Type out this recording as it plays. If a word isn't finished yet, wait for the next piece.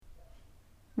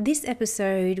This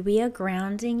episode, we are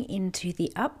grounding into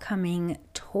the upcoming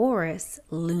Taurus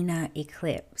lunar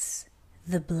eclipse,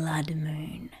 the blood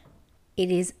moon.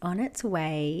 It is on its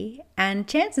way, and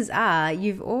chances are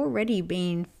you've already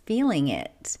been feeling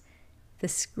it. The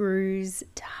screws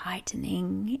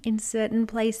tightening in certain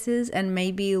places and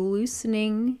maybe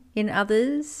loosening in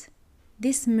others.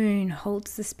 This moon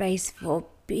holds the space for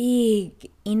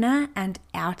big inner and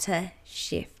outer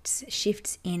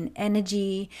shifts in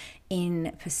energy,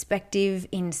 in perspective,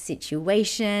 in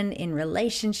situation, in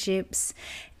relationships,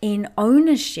 in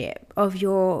ownership of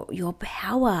your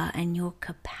power and your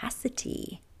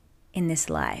capacity in this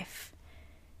life.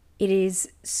 It is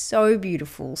so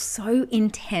beautiful, so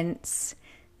intense.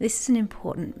 This is an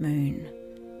important moon.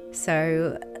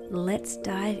 So let's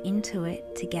dive into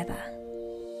it together.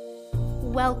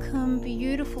 Welcome,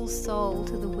 beautiful soul,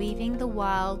 to the Weaving the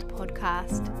Wild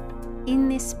podcast. In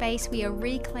this space, we are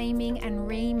reclaiming and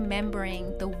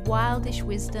remembering the wildish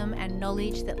wisdom and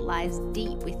knowledge that lies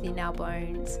deep within our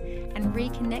bones, and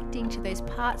reconnecting to those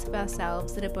parts of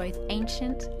ourselves that are both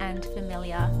ancient and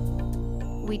familiar.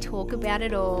 We talk about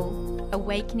it all,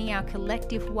 awakening our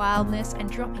collective wildness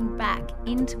and dropping back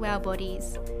into our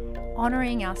bodies,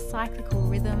 honoring our cyclical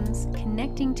rhythms,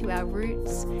 connecting to our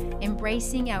roots,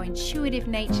 embracing our intuitive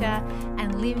nature,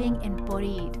 and living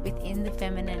embodied within the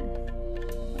feminine.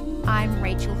 I'm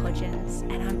Rachel Hodgins,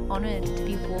 and I'm honoured to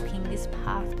be walking this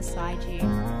path beside you.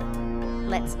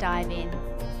 Let's dive in.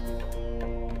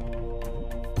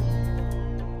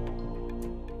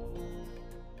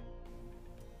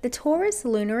 The Taurus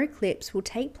lunar eclipse will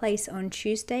take place on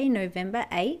Tuesday, November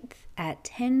 8th at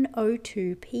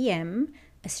 10:02 p.m.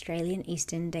 Australian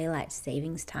Eastern Daylight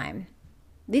Savings Time.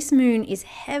 This moon is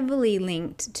heavily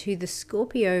linked to the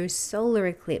Scorpio solar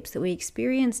eclipse that we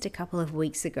experienced a couple of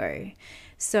weeks ago.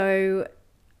 So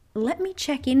let me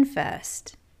check in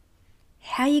first.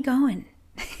 How you going?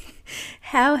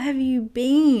 How have you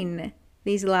been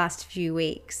these last few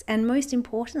weeks? And most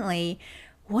importantly,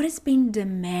 what has been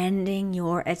demanding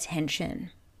your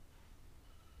attention?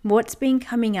 What's been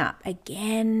coming up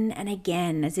again and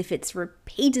again as if it's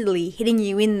repeatedly hitting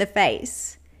you in the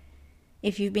face?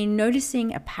 If you've been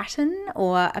noticing a pattern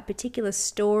or a particular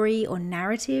story or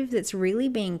narrative that's really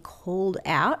being called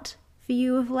out for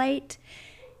you of late,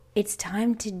 it's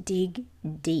time to dig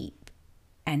deep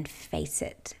and face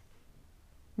it.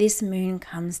 This moon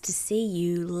comes to see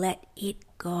you let it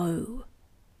go.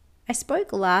 I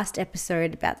spoke last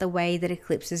episode about the way that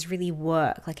eclipses really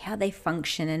work, like how they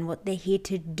function and what they're here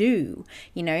to do,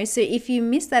 So if you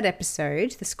missed that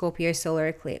episode, the Scorpio solar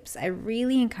eclipse, I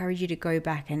really encourage you to go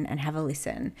back and have a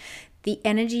listen. The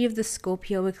energy of the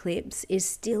Scorpio eclipse is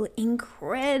still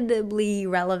incredibly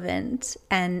relevant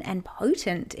and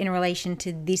potent in relation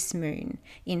to this moon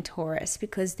in Taurus,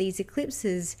 because these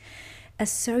eclipses are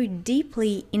so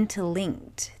deeply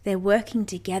interlinked. They're working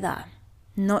together,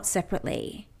 not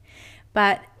separately.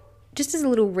 But just as a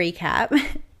little recap,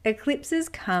 eclipses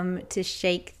come to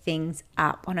shake things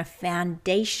up on a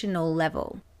foundational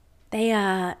level. They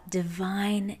are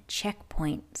divine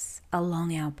checkpoints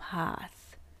along our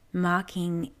path,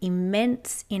 marking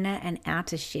immense inner and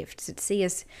outer shifts that see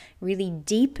us really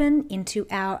deepen into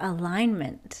our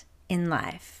alignment in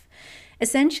life.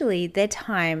 Essentially, they're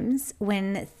times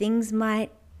when things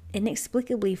might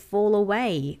inexplicably fall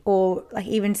away or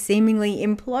even seemingly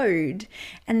implode,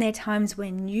 and they're times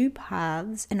when new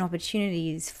paths and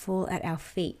opportunities fall at our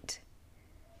feet.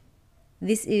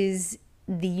 This is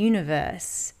the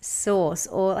universe, source,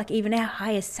 or even our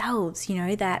higher selves,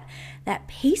 that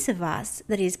piece of us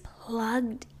that is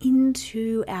plugged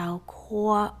into our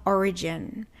core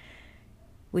origin,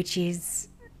 which is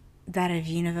that of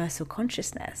universal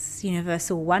consciousness,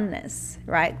 universal oneness,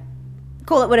 right?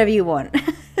 Call it whatever you want.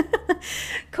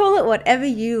 Call it whatever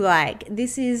you like.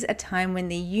 This is a time when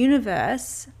the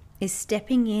universe is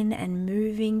stepping in and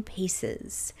moving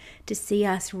pieces to see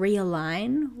us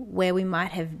realign where we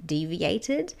might have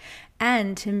deviated,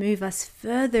 and to move us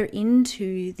further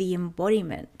into the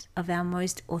embodiment of our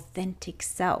most authentic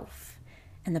self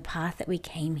and the path that we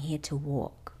came here to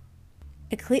walk.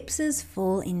 Eclipses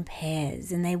fall in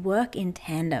pairs and they work in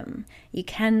tandem. You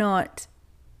cannot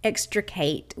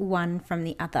extricate one from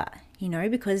the other,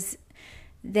 because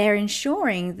they're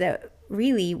ensuring that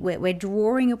really we're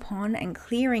drawing upon and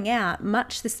clearing out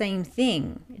much the same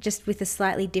thing, just with a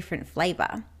slightly different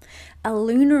flavor. A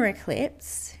lunar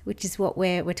eclipse, which is what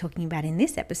we're talking about in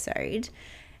this episode,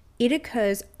 it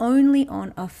occurs only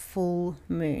on a full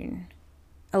moon.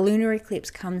 A lunar eclipse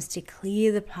comes to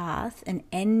clear the path and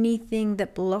anything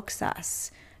that blocks us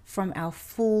from our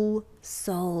full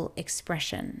soul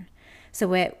expression. So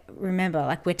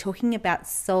we're talking about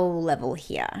soul level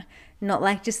here, not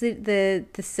like just the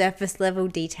surface level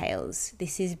details.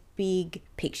 This is big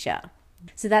picture.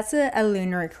 So that's a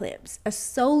lunar eclipse. A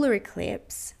solar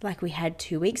eclipse, like we had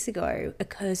 2 weeks ago,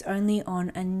 occurs only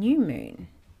on a new moon.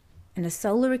 And a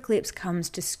solar eclipse comes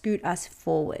to scoot us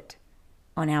forward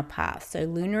on our path. So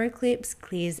lunar eclipse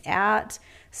clears out,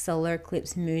 solar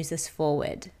eclipse moves us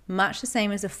forward. Much the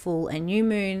same as a full and new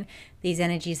moon, these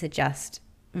energies are just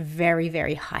very,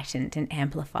 very heightened and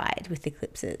amplified with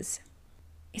eclipses.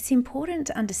 It's important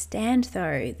to understand,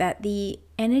 though, that the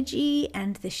energy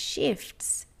and the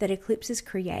shifts that eclipses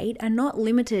create are not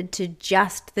limited to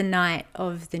just the night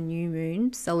of the new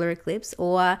moon, solar eclipse,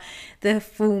 or the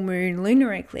full moon,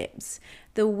 lunar eclipse.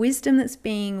 The wisdom that's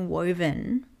being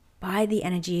woven by the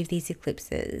energy of these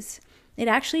eclipses, it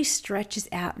actually stretches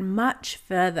out much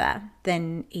further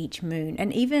than each moon.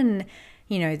 And even,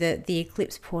 the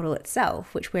eclipse portal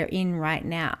itself, which we're in right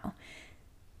now.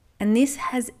 And this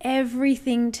has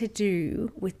everything to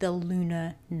do with the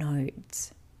lunar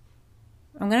nodes.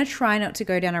 I'm going to try not to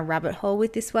go down a rabbit hole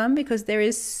with this one because there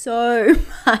is so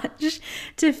much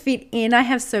to fit in. I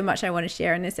have so much I want to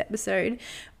share in this episode,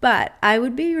 but I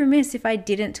would be remiss if I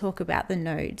didn't talk about the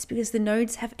nodes, because the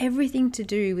nodes have everything to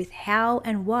do with how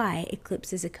and why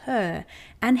eclipses occur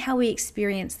and how we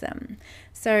experience them.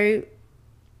 So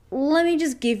let me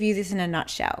just give you this in a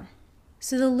nutshell.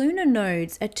 So the lunar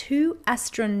nodes are 2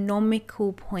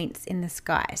 astronomical points in the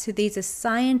sky. So these are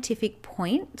scientific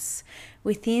points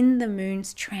within the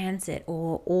moon's transit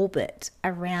or orbit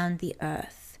around the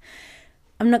Earth.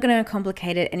 I'm not going to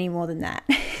complicate it any more than that.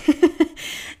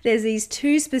 There's these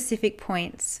 2 specific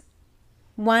points.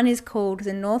 One is called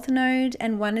the North Node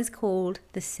and one is called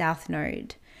the South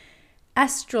Node.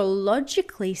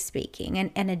 Astrologically speaking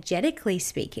and energetically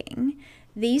speaking,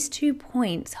 these 2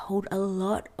 points hold a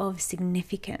lot of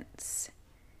significance.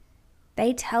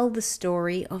 They tell the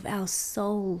story of our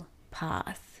soul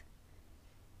path.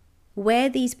 Where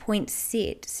these points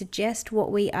sit suggest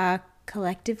what we are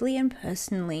collectively and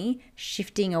personally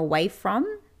shifting away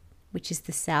from, which is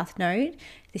the South Node.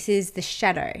 This is the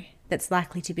shadow that's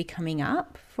likely to be coming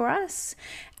up for us,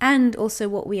 and also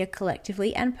what we are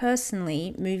collectively and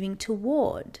personally moving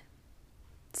toward.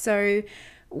 So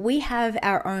we have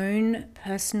our own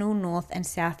personal North and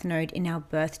South Node in our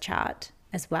birth chart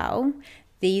as well.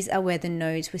 These are where the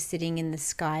nodes were sitting in the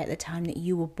sky at the time that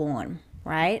you were born,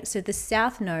 right? So the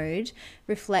South Node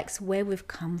reflects where we've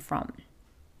come from,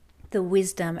 the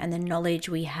wisdom and the knowledge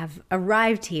we have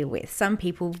arrived here with. Some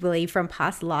people believe from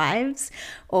past lives,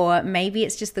 or maybe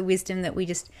it's just the wisdom that we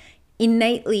just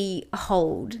innately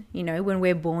hold, when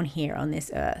we're born here on this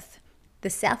earth. The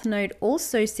South Node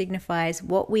also signifies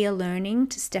what we are learning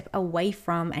to step away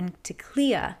from and to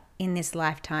clear in this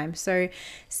lifetime. So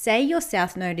say your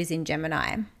South Node is in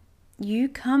Gemini. You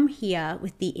come here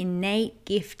with the innate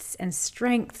gifts and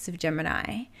strengths of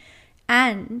Gemini,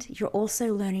 and you're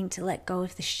also learning to let go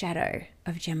of the shadow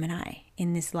of Gemini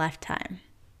in this lifetime.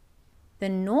 The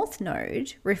North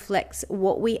Node reflects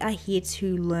what we are here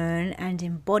to learn and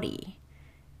embody.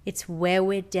 It's where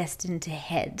we're destined to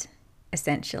head,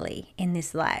 essentially, in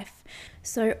this life.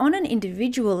 So on an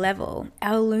individual level,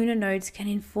 our lunar nodes can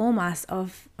inform us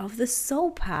of the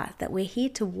soul path that we're here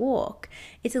to walk.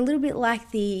 It's a little bit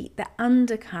like the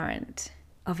undercurrent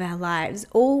of our lives,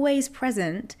 always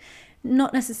present,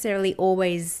 not necessarily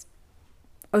always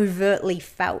overtly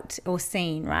felt or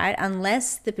seen, right?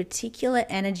 Unless the particular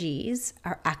energies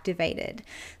are activated,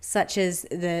 such as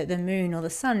the moon or the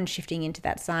sun shifting into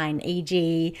that sign,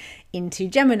 e.g. into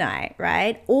Gemini,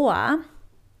 right? Or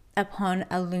upon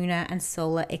a lunar and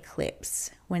solar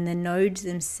eclipse, when the nodes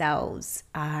themselves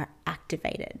are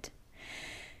activated.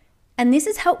 And this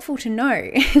is helpful to know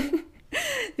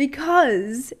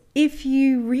because if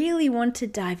you really want to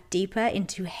dive deeper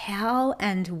into how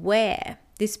and where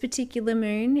this particular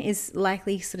moon is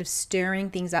likely sort of stirring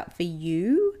things up for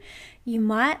you, you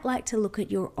might like to look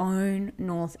at your own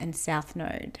North and South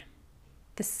Node.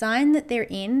 The sign that they're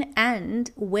in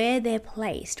and where they're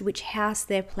placed, which house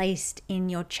they're placed in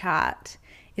your chart,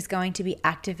 is going to be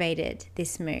activated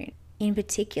this moon. In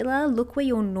particular, look where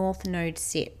your North Node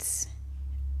sits.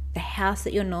 The house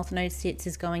that your North Node sits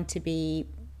is going to be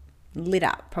lit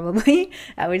up, probably,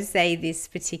 I would say, this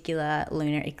particular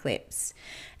lunar eclipse.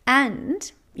 And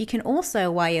you can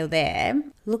also, while you're there,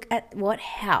 look at what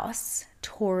house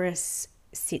Taurus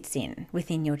sits in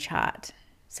within your chart.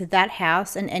 So that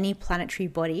house and any planetary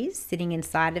bodies sitting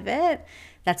inside of it,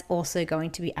 that's also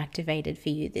going to be activated for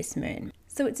you this moon.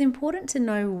 So it's important to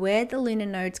know where the lunar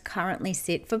nodes currently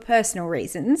sit for personal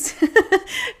reasons,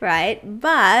 right?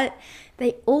 But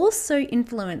they also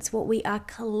influence what we are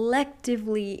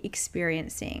collectively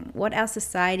experiencing, what our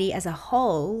society as a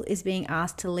whole is being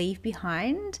asked to leave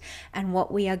behind, and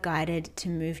what we are guided to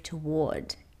move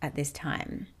toward at this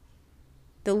time.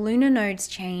 The lunar nodes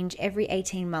change every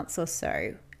 18 months or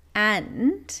so,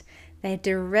 and they're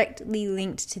directly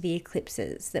linked to the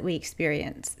eclipses that we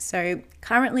experience. So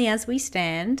currently as we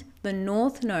stand, the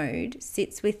North Node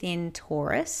sits within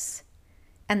Taurus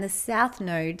and the South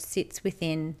Node sits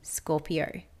within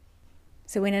Scorpio.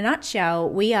 So in a nutshell,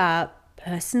 we are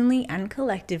personally and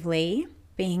collectively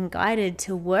being guided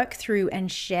to work through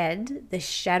and shed the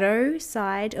shadow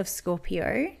side of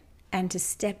Scorpio and to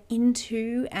step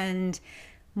into and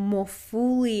more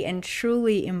fully and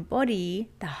truly embody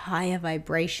the higher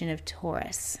vibration of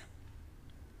Taurus.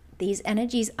 These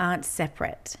energies aren't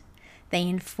separate. They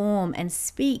inform and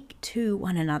speak to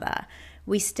one another.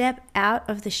 We step out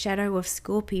of the shadow of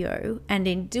Scorpio and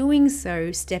in doing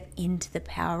so step into the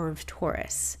power of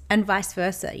Taurus, and vice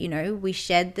versa. We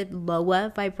shed the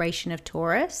lower vibration of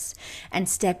Taurus and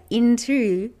step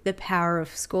into the power of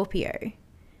Scorpio.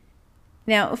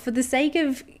 Now, for the sake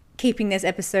of keeping this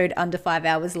episode under 5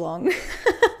 hours long,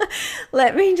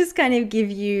 let me just kind of give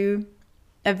you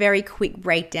a very quick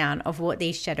breakdown of what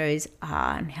these shadows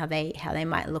are and how they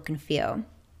might look and feel.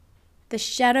 The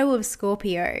shadow of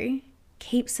Scorpio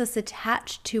keeps us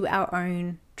attached to our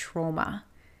own trauma.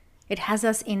 It has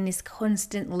us in this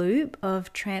constant loop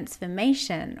of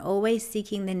transformation, always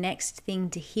seeking the next thing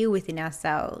to heal within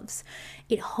ourselves.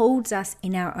 It holds us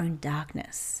in our own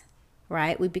darkness,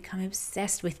 right? We become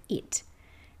obsessed with it,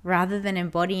 rather than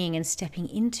embodying and stepping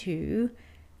into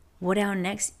what our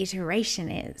next iteration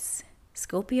is.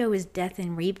 Scorpio is death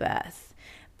and rebirth,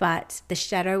 but the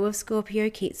shadow of Scorpio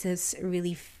keeps us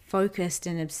really focused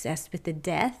and obsessed with the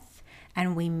death,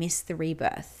 and we miss the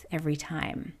rebirth every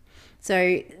time.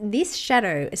 So this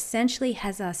shadow essentially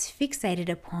has us fixated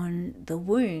upon the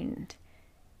wound.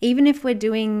 Even if we're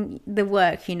doing the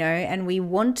work, and we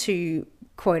want to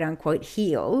quote unquote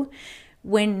heal,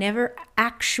 we're never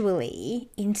actually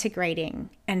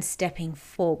integrating and stepping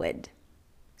forward.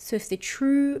 So if the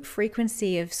true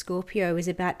frequency of Scorpio is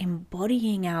about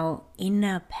embodying our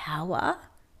inner power,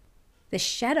 the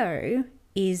shadow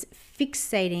is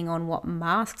fixating on what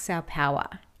masks our power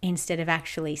instead of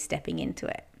actually stepping into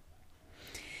it.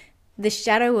 The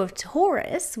shadow of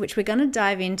Taurus, which we're going to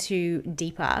dive into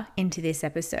deeper into this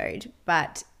episode,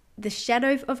 but the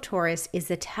shadow of Taurus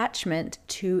is attachment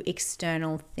to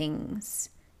external things.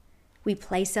 We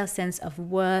place our sense of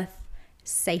worth,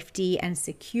 safety, and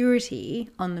security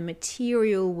on the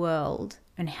material world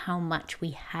and how much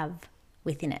we have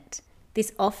within it.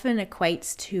 This often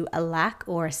equates to a lack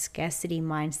or a scarcity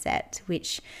mindset,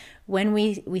 which when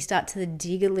we start to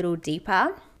dig a little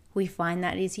deeper, we find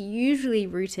that is usually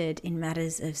rooted in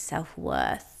matters of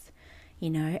self-worth,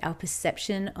 our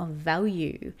perception of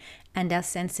value and our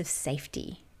sense of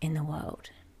safety in the world.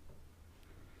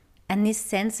 And this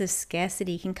sense of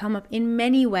scarcity can come up in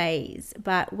many ways,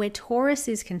 but where Taurus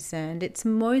is concerned, it's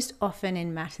most often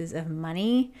in matters of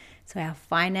money, so our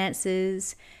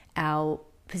finances, our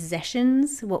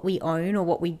possessions, what we own or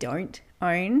what we don't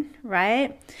own,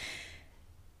 right?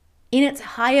 In its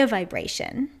higher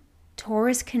vibration,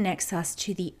 Taurus connects us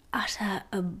to the utter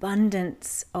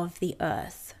abundance of the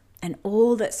earth and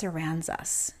all that surrounds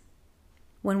us.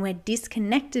 When we're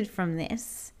disconnected from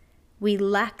this, we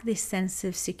lack this sense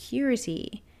of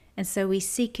security, and so we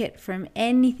seek it from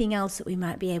anything else that we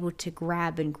might be able to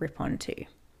grab and grip onto,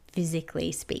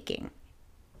 physically speaking.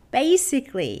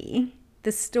 Basically,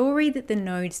 the story that the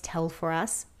nodes tell for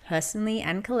us, personally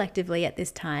and collectively at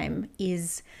this time,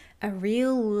 is a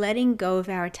real letting go of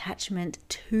our attachment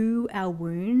to our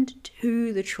wound,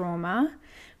 to the trauma,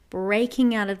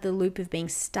 breaking out of the loop of being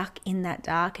stuck in that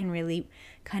dark and really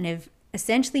kind of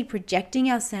essentially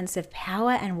projecting our sense of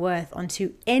power and worth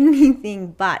onto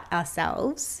anything but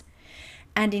ourselves,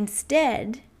 and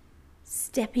instead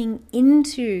stepping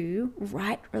into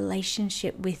right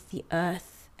relationship with the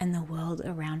earth and the world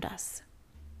around us.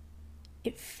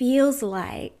 It feels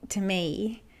like, to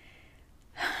me,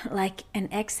 like an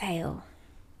exhale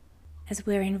as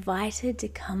we're invited to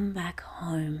come back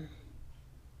home.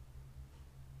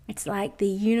 It's like the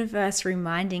universe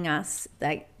reminding us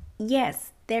that,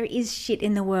 yes, there is shit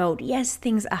in the world. Yes,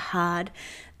 things are hard.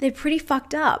 They're pretty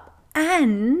fucked up.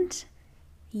 And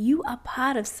you are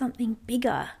part of something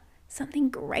bigger, something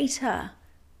greater,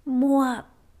 more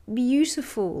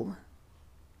beautiful.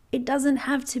 It doesn't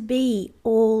have to be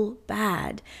all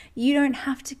bad. You don't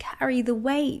have to carry the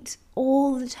weight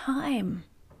all the time.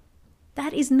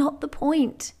 That is not the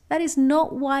point. That is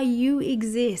not why you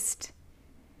exist.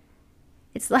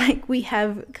 It's like we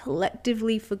have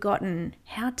collectively forgotten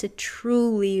how to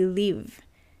truly live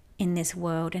in this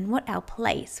world and what our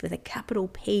place with a capital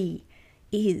P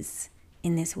is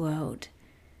in this world.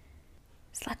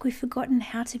 It's like we've forgotten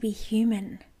how to be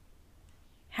human,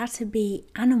 how to be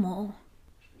animal,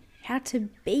 how to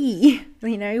be,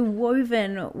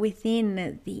 woven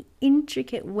within the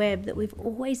intricate web that we've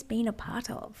always been a part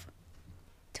of.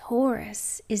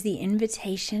 Taurus is the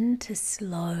invitation to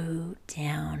slow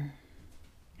down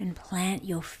and plant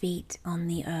your feet on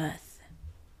the earth,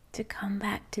 to come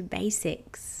back to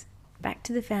basics, back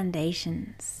to the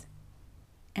foundations,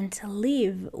 and to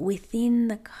live within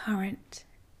the current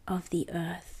of the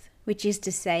earth, which is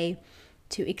to say,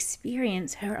 to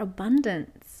experience her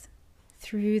abundance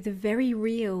through the very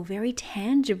real, very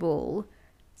tangible,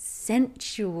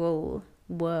 sensual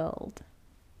world.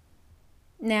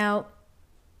 Now,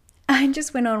 I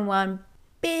just went on one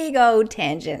big old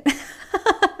tangent.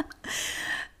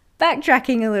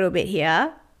 Backtracking a little bit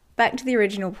here, back to the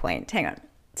original point. Hang on.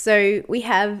 So we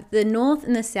have the North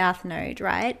and the South node,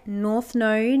 right? North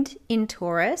node in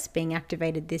Taurus being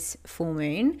activated this full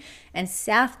moon, and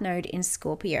South node in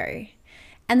Scorpio.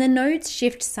 And the nodes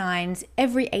shift signs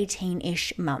every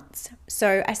 18-ish months.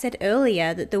 So I said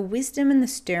earlier that the wisdom and the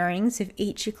stirrings of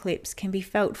each eclipse can be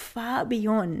felt far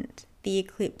beyond the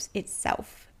eclipse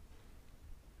itself.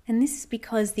 And this is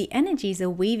because the energies are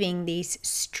weaving these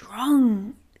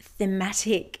strong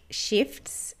thematic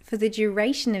shifts for the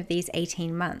duration of these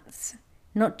 18 months,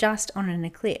 not just on an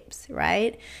eclipse,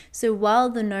 right? So while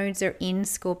the nodes are in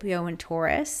Scorpio and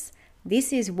Taurus,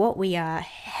 this is what we are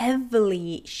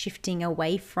heavily shifting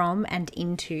away from and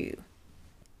into.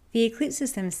 The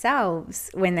eclipses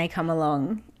themselves, when they come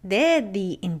along, they're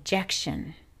the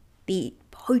injection, the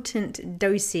potent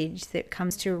dosage that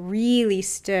comes to really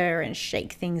stir and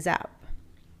shake things up.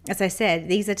 As I said,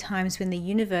 these are times when the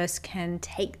universe can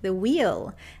take the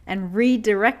wheel and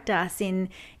redirect us in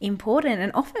important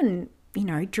and often,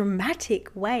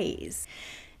 dramatic ways.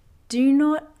 Do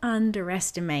not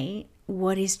underestimate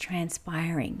what is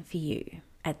transpiring for you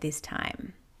at this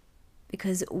time.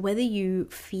 Because whether you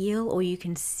feel or you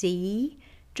can see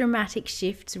dramatic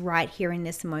shifts right here in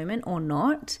this moment or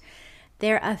not,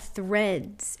 there are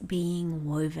threads being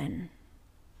woven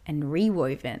and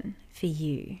rewoven for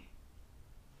you.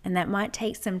 And that might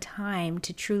take some time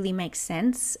to truly make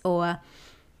sense, or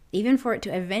even for it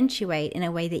to eventuate in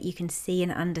a way that you can see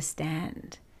and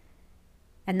understand.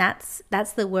 And that's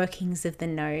the workings of the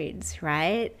nodes,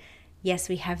 right? Yes,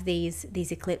 we have these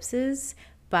eclipses,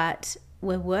 but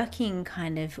we're working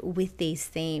kind of with these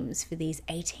themes for these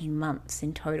 18 months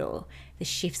in total. The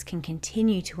shifts can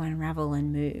continue to unravel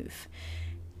and move.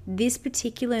 This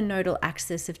particular nodal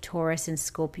axis of Taurus and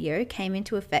Scorpio came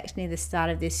into effect near the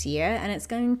start of this year, and it's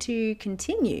going to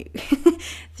continue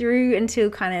through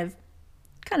until kind of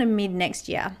mid next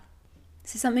year.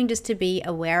 So something just to be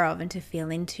aware of and to feel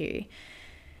into.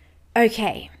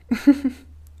 Okay,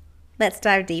 let's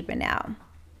dive deeper now.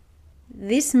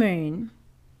 This moon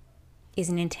is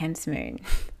an intense moon.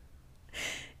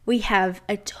 We have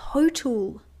a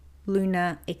total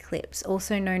lunar eclipse,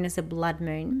 also known as a blood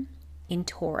moon, in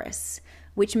Taurus,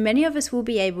 which many of us will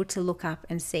be able to look up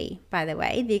and see. By the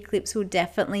way, the eclipse will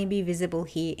definitely be visible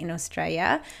here in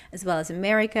Australia, as well as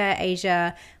America,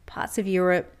 Asia, parts of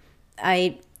Europe.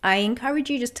 I encourage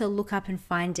you just to look up and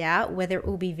find out whether it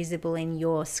will be visible in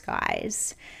your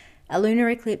skies. A lunar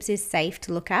eclipse is safe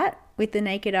to look at with the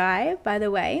naked eye, by the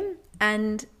way,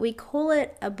 and we call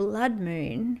it a blood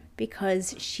moon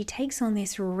because she takes on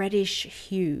this reddish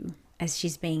hue as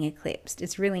she's being eclipsed.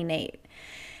 It's really neat.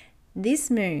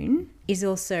 This moon is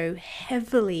also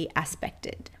heavily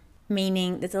aspected,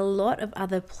 meaning there's a lot of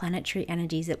other planetary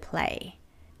energies at play.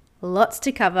 Lots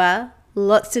to cover,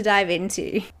 lots to dive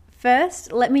into.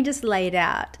 First, let me just lay it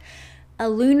out. A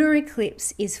lunar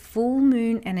eclipse is full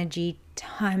moon energy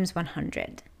times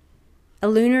 100. A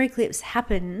lunar eclipse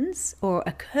happens or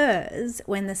occurs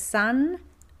when the sun,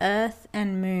 earth,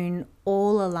 and moon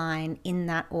all align in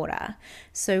that order.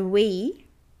 So we,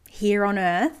 here on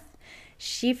earth,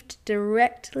 shift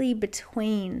directly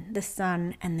between the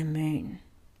sun and the moon,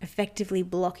 effectively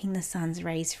blocking the sun's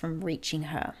rays from reaching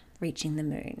the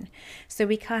moon. So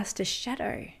we cast a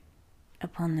shadow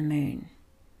upon the moon.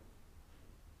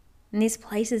 And this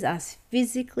places us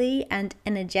physically and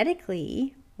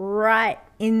energetically right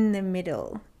in the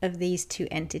middle of these two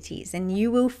entities, and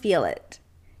you will feel it.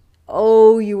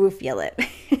 Oh, you will feel it.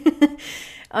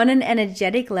 On an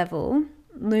energetic level,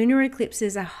 Lunar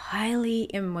eclipses are highly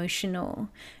emotional.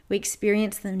 We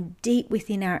experience them deep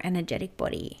within our energetic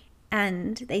body,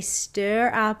 and they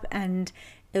stir up and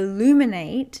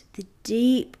illuminate the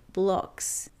deep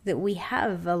blocks that we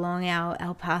have along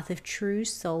our path of true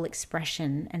soul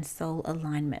expression and soul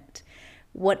alignment.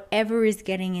 Whatever is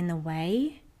getting in the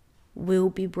way will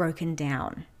be broken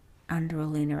down under a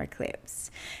lunar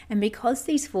eclipse. And because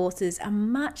these forces are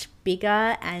much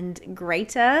bigger and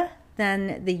greater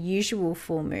than the usual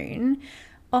full moon,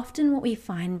 often what we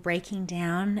find breaking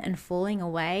down and falling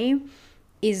away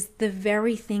is the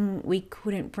very thing we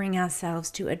couldn't bring ourselves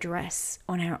to address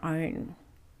on our own.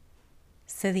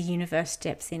 So the universe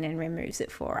steps in and removes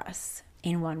it for us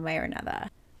in one way or another.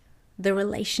 The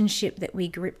relationship that we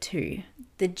grip to,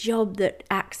 the job that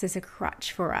acts as a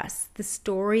crutch for us, the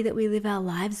story that we live our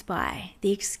lives by,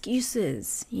 the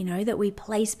excuses, that we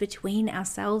place between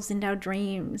ourselves and our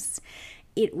dreams,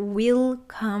 it will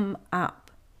come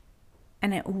up,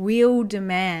 and it will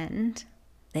demand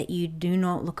that you do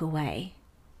not look away.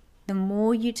 The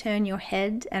more you turn your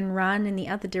head and run in the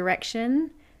other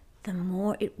direction, the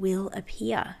more it will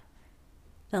appear.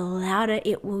 The louder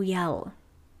it will yell.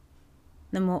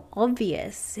 The more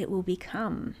obvious it will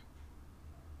become.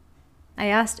 I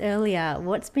asked earlier,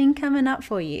 what's been coming up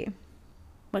for you?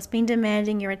 What's been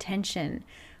demanding your attention?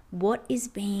 What is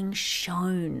being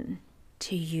shown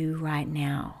to you right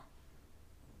now?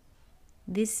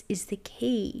 This is the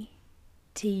key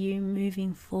to you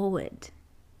moving forward.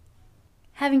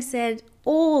 Having said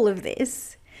all of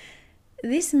this,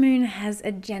 this moon has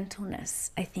a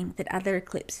gentleness, I think, that other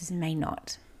eclipses may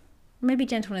not. Maybe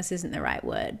gentleness isn't the right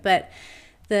word, but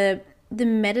the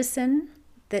medicine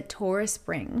that Taurus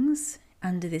brings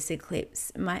under this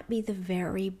eclipse might be the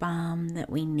very balm that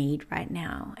we need right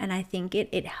now. And I think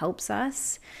it helps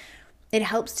us. It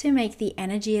helps to make the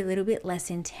energy a little bit less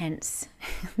intense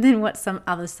than what some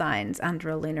other signs under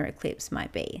a lunar eclipse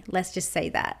might be. Let's just say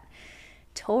that.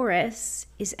 Taurus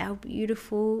is our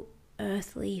beautiful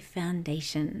earthly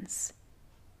foundations.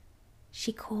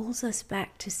 She calls us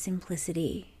back to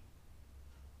simplicity,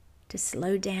 to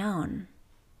slow down,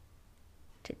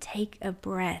 to take a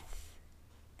breath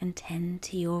and tend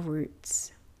to your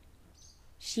roots.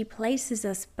 She places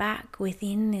us back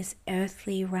within this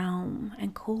earthly realm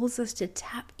and calls us to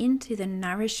tap into the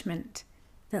nourishment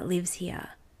that lives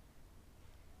here.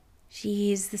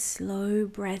 She is the slow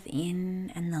breath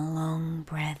in and the long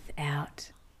breath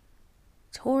out.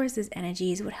 Taurus's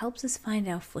energy is what helps us find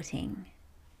our footing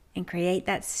and create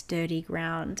that sturdy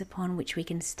ground upon which we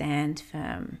can stand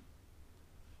firm.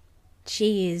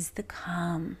 She is the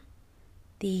calm,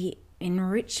 the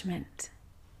enrichment,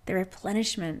 the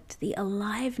replenishment, the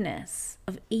aliveness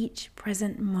of each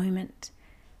present moment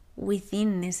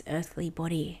within this earthly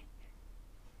body.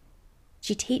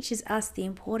 She teaches us the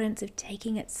importance of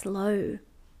taking it slow,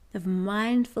 of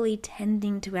mindfully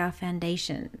tending to our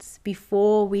foundations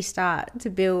before we start to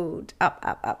build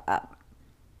up.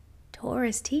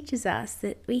 Taurus teaches us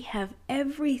that we have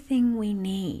everything we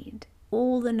need,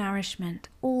 all the nourishment,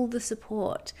 all the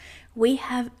support. We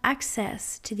have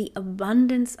access to the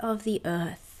abundance of the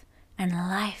earth and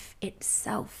life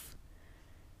itself.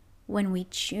 When we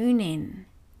tune in,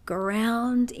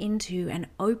 ground into and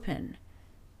open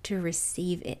to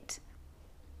receive it.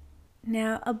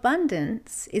 Now,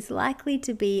 abundance is likely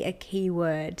to be a key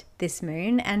word this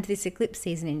moon and this eclipse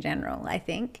season in general, I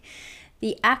think.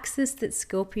 The axis that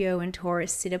Scorpio and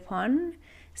Taurus sit upon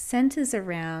centers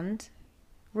around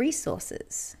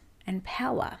resources and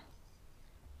power.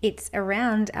 It's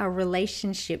around our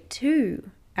relationship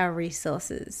to our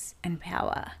resources and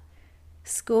power.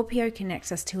 Scorpio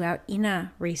connects us to our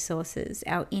inner resources,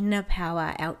 our inner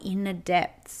power, our inner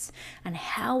depths, and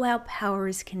how our power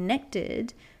is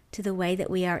connected to the way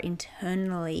that we are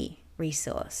internally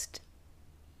resourced.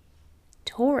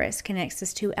 Taurus connects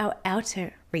us to our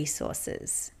outer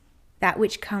resources, that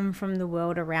which come from the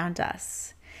world around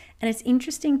us. And it's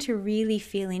interesting to really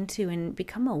feel into and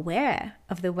become aware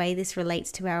of the way this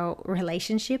relates to our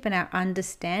relationship and our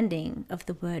understanding of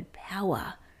the word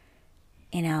power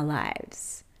in our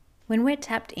lives. When we're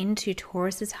tapped into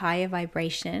Taurus's higher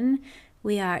vibration,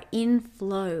 we are in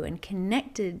flow and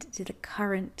connected to the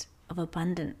current of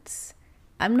abundance.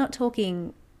 I'm not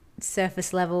talking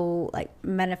surface level, like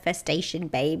manifestation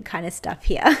babe kind of stuff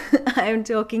here. I'm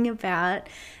talking about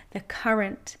the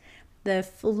current, the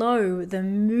flow, the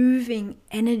moving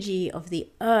energy of the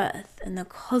earth and the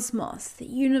cosmos, the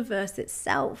universe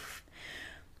itself.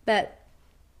 But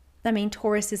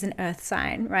Taurus is an earth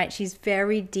sign, right? She's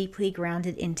very deeply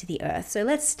grounded into the earth. So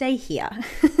let's stay here.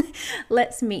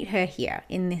 Let's meet her here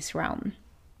in this realm.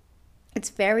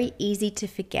 It's very easy to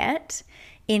forget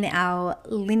in our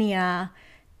linear,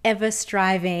 ever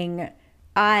striving,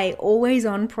 always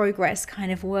on progress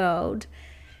kind of world,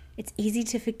 it's easy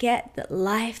to forget that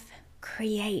life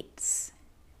creates.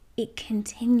 It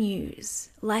continues.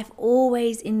 Life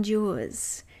always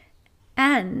endures.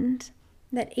 And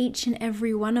that each and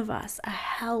every one of us are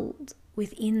held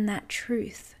within that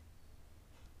truth.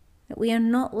 That we are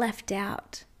not left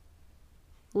out,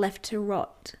 left to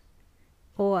rot,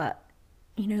 or,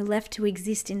 left to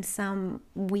exist in some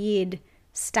weird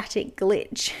static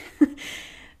glitch.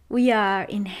 We are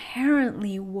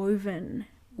inherently woven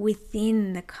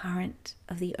within the current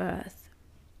of the earth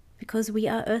because we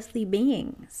are earthly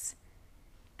beings,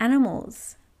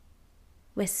 animals.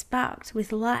 We're sparked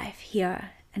with life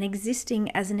here and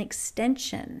existing as an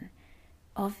extension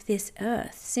of this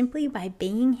earth. Simply by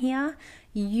being here,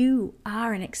 you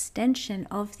are an extension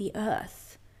of the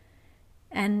earth.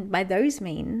 And by those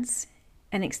means,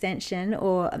 an extension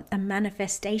or a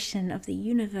manifestation of the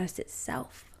universe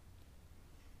itself.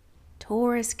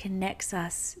 Taurus connects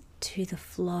us to the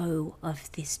flow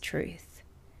of this truth,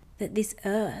 that this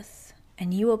earth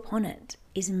and you upon it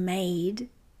is made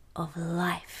of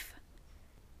life.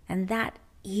 And that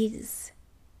is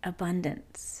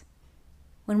abundance.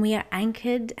 When we are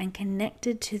anchored and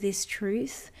connected to this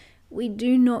truth, we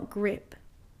do not grip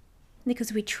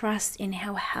because we trust in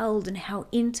how held and how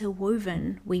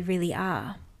interwoven we really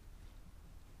are.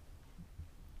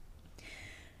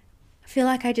 I feel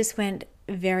like I just went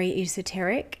very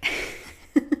esoteric.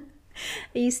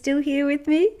 Are you still here with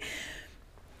me?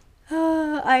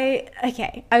 I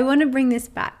want to bring this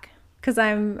back because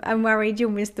I'm worried you'll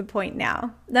miss the point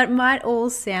now. That might all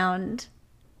sound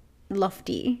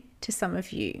lofty to some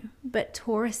of you, but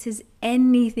Taurus is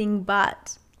anything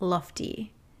but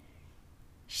lofty.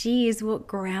 She is what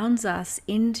grounds us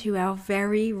into our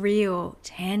very real,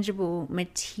 tangible,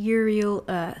 material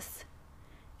earth.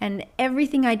 And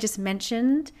everything I just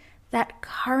mentioned, that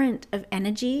current of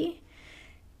energy,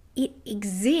 it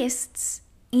exists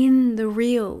in the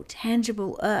real,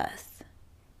 tangible earth.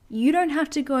 You don't have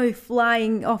to go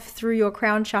flying off through your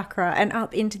crown chakra and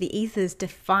up into the ethers to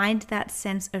find that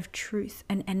sense of truth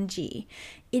and energy.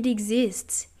 It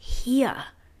exists here,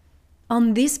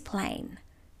 on this plane.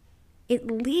 It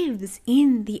lives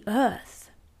in the earth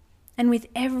and with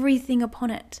everything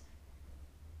upon it.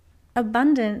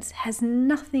 Abundance has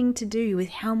nothing to do with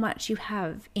how much you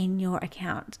have in your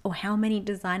account or how many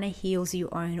designer heels you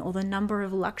own or the number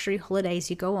of luxury holidays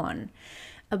you go on.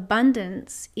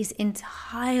 Abundance is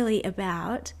entirely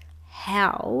about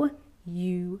how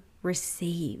you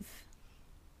receive.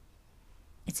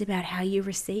 It's about how you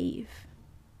receive,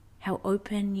 how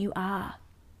open you are.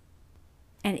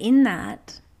 And in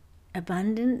that,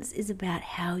 abundance is about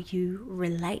how you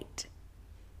relate.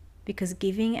 Because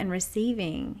giving and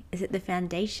receiving is at the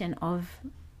foundation of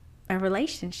a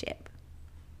relationship.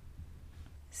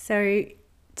 So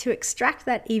to extract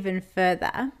that even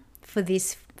further for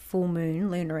this full moon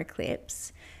lunar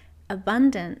eclipse,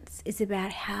 abundance is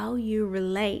about how you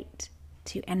relate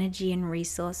to energy and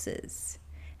resources,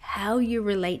 how you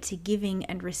relate to giving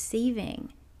and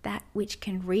receiving that which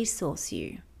can resource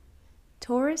you.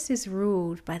 Taurus is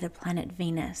ruled by the planet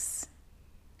Venus,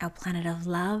 our planet of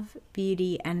love,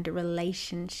 beauty, and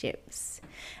relationships.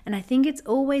 And I think it's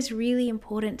always really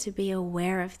important to be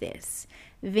aware of this.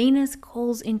 Venus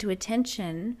calls into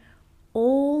attention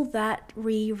all that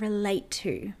we relate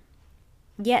to.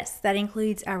 Yes, that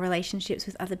includes our relationships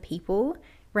with other people,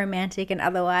 romantic and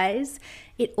otherwise.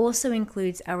 It also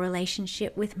includes our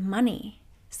relationship with money.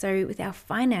 So with our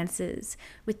finances,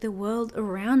 with the world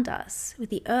around us, with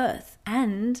the earth,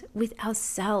 and with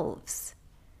ourselves.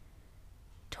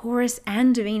 Taurus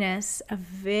and Venus are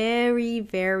very,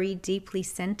 very deeply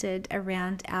centered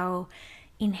around our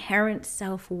inherent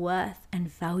self-worth and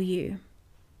value.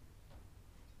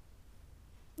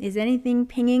 Is anything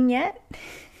pinging yet?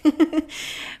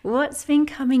 What's been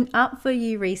coming up for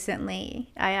you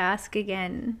recently? I ask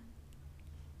again.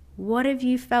 What have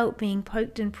you felt being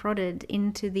poked and prodded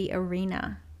into the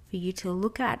arena for you to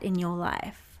look at in your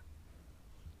life?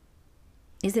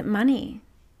 Is it money?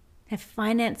 Have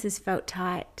finances felt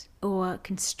tight or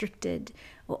constricted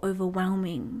or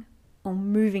overwhelming or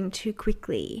moving too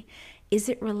quickly? Is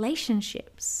it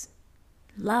relationships?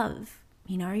 Love,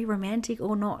 romantic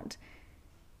or not?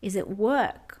 Is it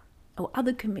work or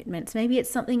other commitments? Maybe it's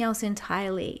something else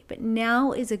entirely. But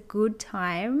now is a good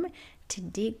time to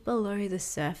dig below the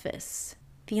surface,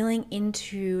 feeling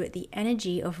into the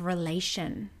energy of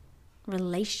relationship.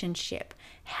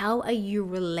 How are you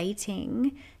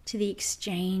relating to the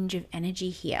exchange of energy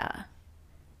here?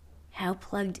 How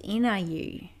plugged in are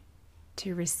you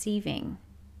to receiving?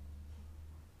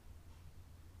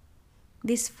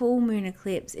 This full moon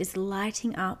eclipse is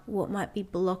lighting up what might be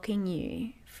blocking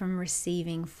you from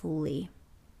receiving fully.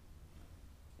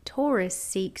 Taurus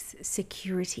seeks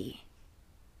security.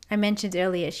 I mentioned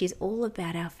earlier, she's all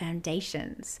about our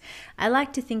foundations. I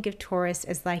like to think of Taurus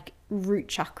as like root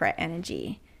chakra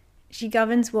energy. She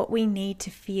governs what we need to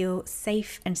feel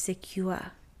safe and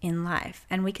secure in life.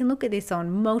 And we can look at this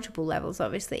on multiple levels,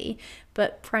 obviously,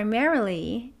 but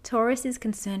primarily Taurus is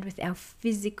concerned with our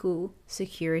physical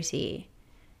security,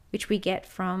 which we get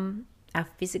from our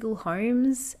physical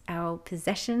homes, our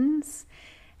possessions,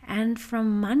 and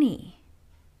from money.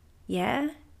 Yeah?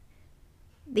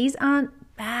 These aren't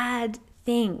bad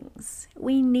things.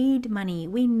 We need money.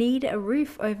 We need a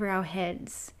roof over our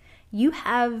heads. You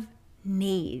have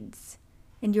needs,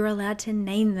 and you're allowed to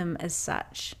name them as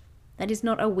such. That is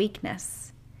not a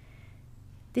weakness.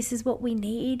 This is what we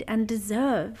need and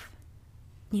deserve.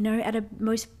 You know, at a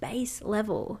most base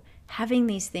level, having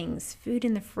these things, food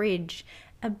in the fridge,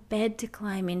 a bed to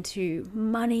climb into,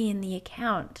 money in the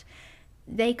account,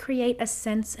 they create a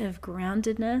sense of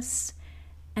groundedness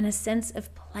and a sense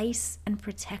of place and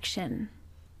protection.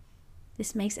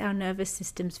 This makes our nervous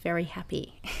systems very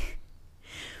happy.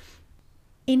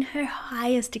 In her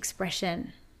highest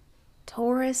expression,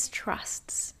 Taurus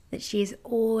trusts that she is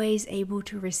always able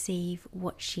to receive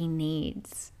what she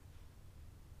needs.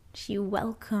 She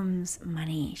welcomes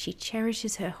money. She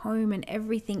cherishes her home and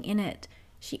everything in it.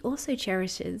 She also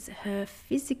cherishes her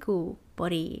physical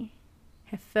body,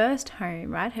 her first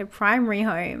home, right? Her primary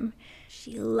home.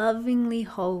 She lovingly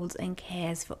holds and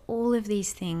cares for all of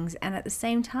these things, and at the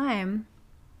same time,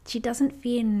 she doesn't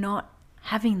fear not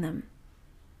having them.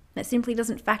 That simply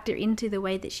doesn't factor into the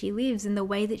way that she lives and the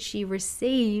way that she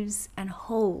receives and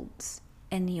holds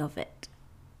any of it.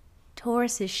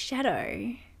 Taurus's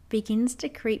shadow begins to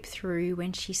creep through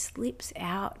when she slips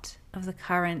out of the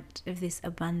current of this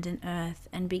abundant earth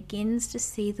and begins to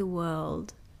see the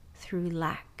world through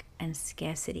lack and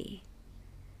scarcity.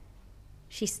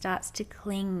 She starts to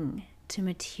cling to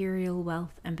material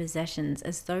wealth and possessions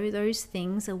as though those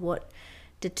things are what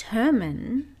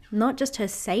determine not just her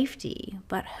safety,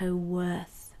 but her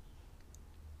worth.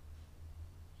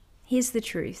 Here's the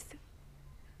truth.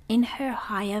 In her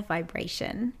higher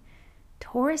vibration,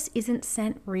 Taurus isn't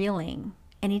sent reeling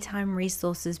anytime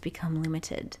resources become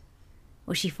limited,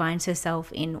 or she finds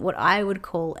herself in what I would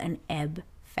call an ebb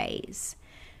phase,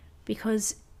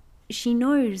 because she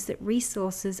knows that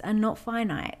resources are not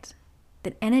finite,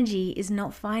 that energy is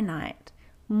not finite.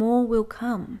 More will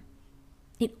come.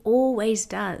 It always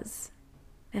does,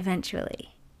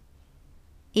 eventually.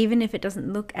 Even if it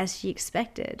doesn't look as she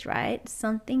expected, right?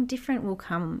 Something different will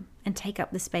come and take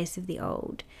up the space of the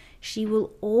old. She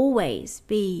will always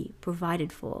be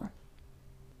provided for.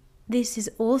 This is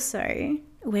also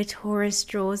where Taurus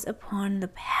draws upon the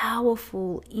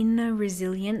powerful inner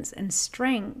resilience and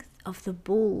strength of the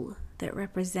bull that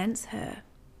represents her.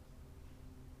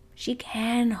 She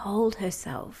can hold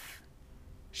herself.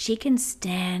 She can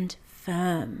stand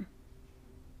firm.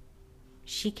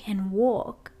 She can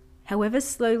walk, however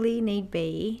slowly need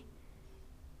be,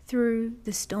 through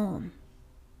the storm.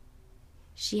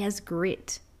 She has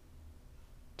grit.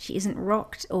 She isn't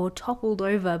rocked or toppled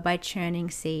over by churning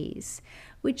seas,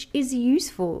 which is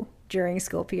useful during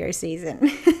Scorpio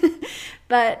season.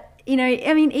 But,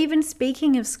 even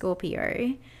speaking of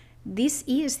Scorpio, this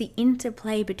is the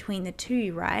interplay between the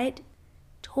two, right?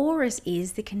 Taurus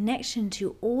is the connection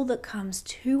to all that comes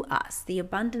to us, the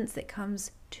abundance that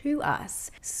comes to us.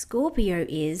 Scorpio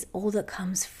is all that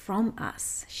comes from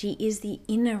us. She is the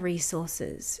inner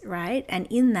resources, right? And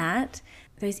in that,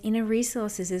 those inner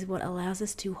resources is what allows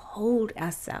us to hold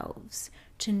ourselves,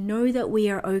 to know that we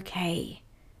are okay,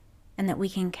 and that we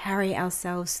can carry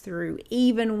ourselves through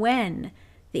even when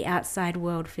the outside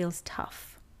world feels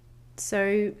tough.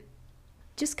 So,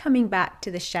 just coming back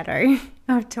to the shadow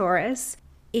of Taurus,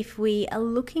 if we are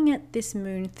looking at this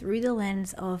moon through the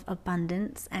lens of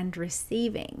abundance and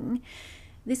receiving,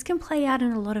 this can play out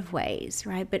in a lot of ways,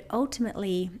 right? But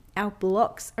ultimately, our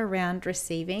blocks around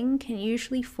receiving can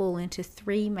usually fall into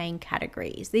three main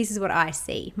categories. This is what I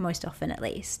see most often, at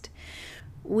least.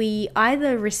 We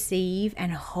either receive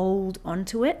and hold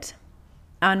onto it,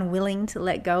 unwilling to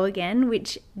let go again,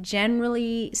 which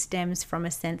generally stems from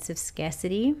a sense of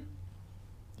scarcity.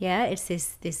 Yeah, it's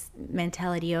this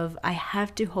mentality of, I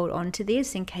have to hold on to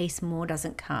this in case more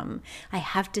doesn't come. I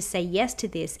have to say yes to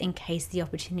this in case the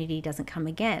opportunity doesn't come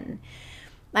again.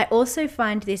 I also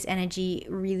find this energy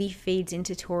really feeds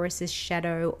into Taurus's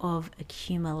shadow of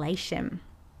accumulation,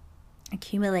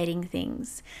 accumulating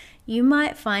things. You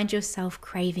might find yourself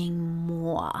craving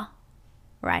more,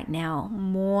 right now.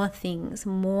 More things,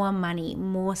 more money,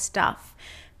 more stuff.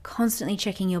 Constantly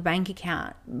checking your bank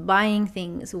account, buying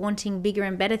things, wanting bigger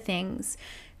and better things.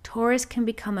 Taurus can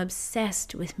become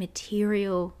obsessed with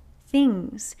material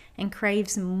things and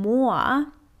craves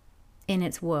more in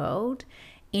its world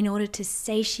in order to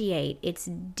satiate its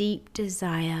deep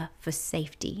desire for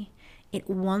safety. It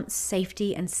wants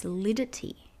safety and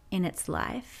solidity in its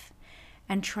life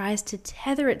and tries to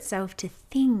tether itself to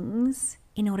things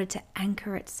in order to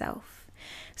anchor itself.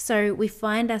 So we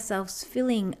find ourselves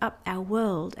filling up our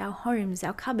world, our homes,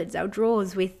 our cupboards, our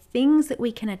drawers with things that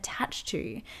we can attach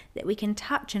to, that we can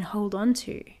touch and hold on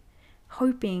to,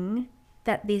 hoping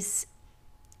that this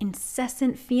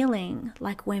incessant feeling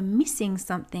like we're missing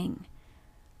something,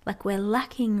 like we're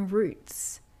lacking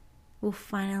roots, will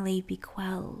finally be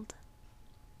quelled.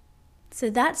 So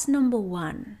that's number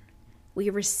one. We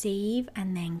receive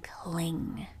and then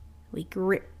cling. We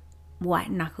grip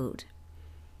white-knuckled.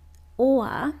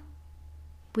 Or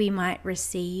we might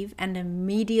receive and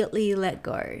immediately let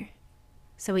go.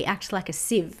 So we act like a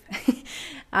sieve,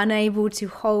 unable to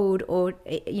hold or,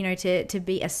 to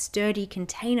be a sturdy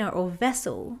container or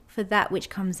vessel for that which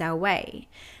comes our way.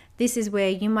 This is where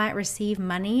you might receive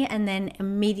money and then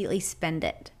immediately spend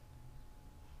it.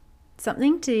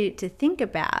 Something to think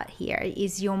about here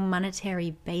is your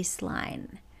monetary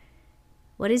baseline.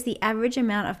 What is the average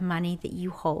amount of money that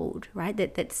you hold, right?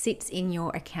 That sits in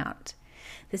your account.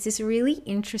 There's this really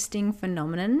interesting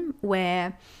phenomenon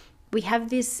where we have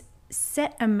this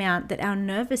set amount that our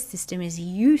nervous system is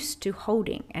used to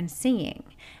holding and seeing.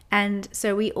 And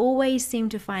so we always seem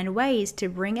to find ways to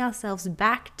bring ourselves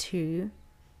back to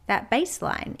that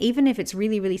baseline, even if it's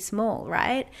really, really small,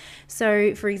 right?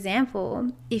 So for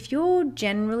example, if you're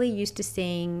generally used to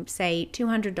seeing, say,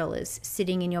 $200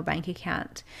 sitting in your bank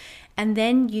account, and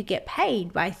then you get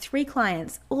paid by 3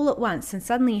 clients all at once, and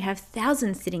suddenly you have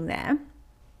thousands sitting there,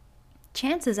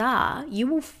 chances are you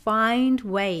will find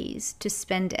ways to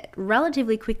spend it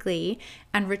relatively quickly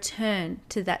and return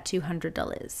to that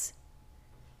 $200.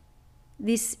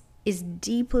 This is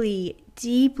deeply,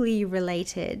 deeply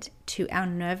related to our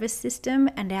nervous system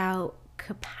and our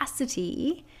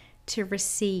capacity to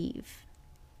receive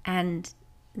and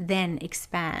then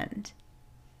expand.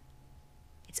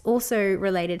 It's also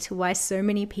related to why so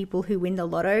many people who win the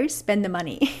lotto spend the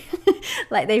money.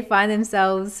 Like they find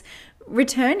themselves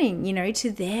returning,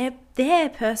 to their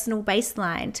personal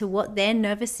baseline, to what their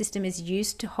nervous system is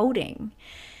used to holding.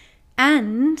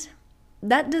 And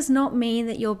that does not mean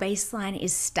that your baseline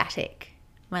is static,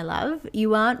 my love.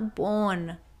 You aren't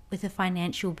born with a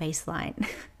financial baseline.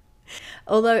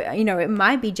 Although, it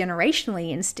might be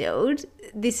generationally instilled,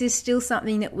 this is still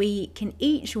something that we can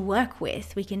each work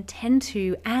with. We can tend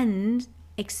to and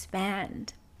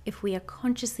expand if we are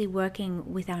consciously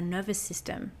working with our nervous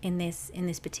system in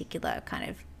this particular kind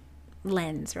of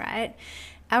lens, right?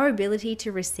 Our ability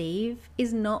to receive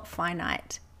is not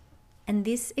finite. And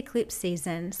this eclipse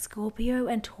season, Scorpio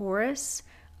and Taurus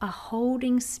are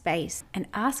holding space and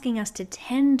asking us to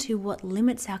tend to what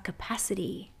limits our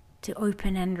capacity to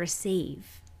open and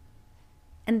receive.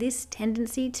 And this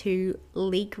tendency to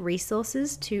leak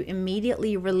resources, to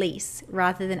immediately release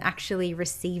rather than actually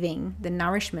receiving the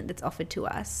nourishment that's offered to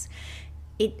us,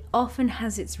 it often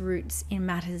has its roots in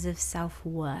matters of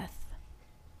self-worth.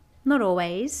 Not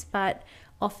always, but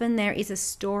often there is a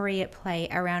story at play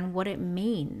around what it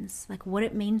means, like what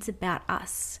it means about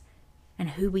us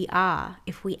and who we are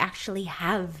if we actually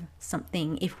have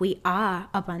something, if we are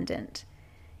abundant.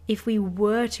 If we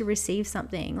were to receive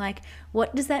something, like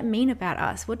what does that mean about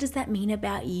us? What does that mean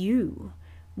about you?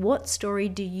 What story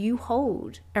do you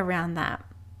hold around that?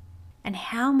 And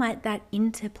how might that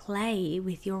interplay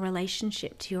with your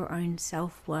relationship to your own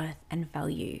self-worth and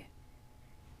value?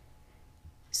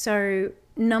 So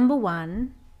number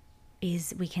one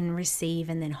is we can receive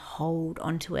and then hold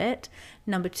onto it.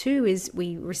 Number two is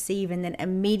we receive and then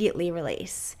immediately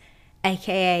release,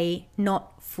 aka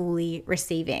not fully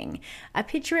receiving. I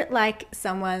picture it like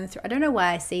someone, I don't know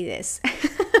why I see this.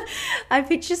 I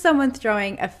picture someone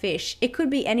throwing a fish. It could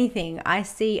be anything. I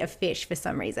see a fish for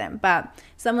some reason, but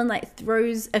someone like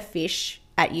throws a fish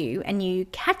at you and you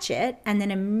catch it and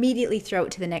then immediately throw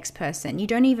it to the next person. You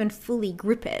don't even fully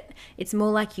grip it. It's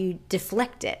more like you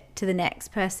deflect it to the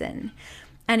next person.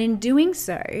 And in doing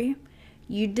so,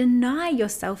 you deny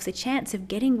yourself the chance of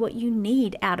getting what you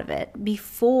need out of it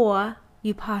before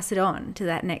you pass it on to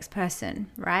that next person,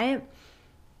 right?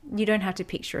 You don't have to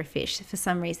picture a fish. For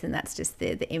some reason, that's just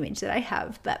the image that I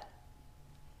have, but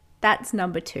that's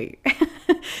number two.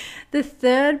 The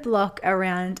third block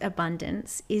around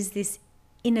abundance is this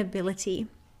inability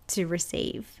to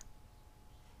receive.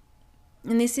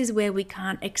 And this is where we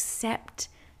can't accept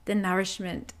the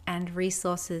nourishment and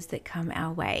resources that come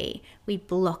our way. We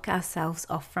block ourselves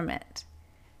off from it.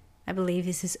 I believe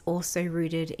this is also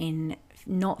rooted in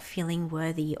not feeling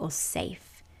worthy or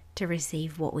safe to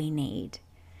receive what we need.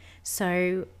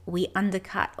 So we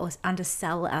undercut or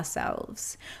undersell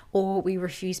ourselves, or we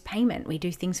refuse payment. We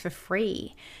do things for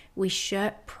free. We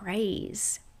shirk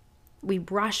praise. We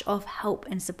brush off help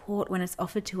and support when it's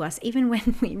offered to us, even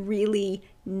when we really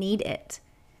need it.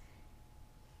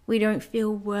 We don't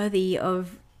feel worthy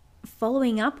of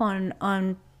following up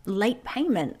on late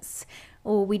payments,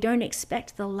 or we don't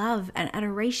expect the love and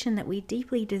adoration that we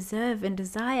deeply deserve and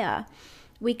desire.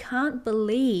 We can't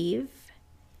believe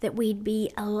that we'd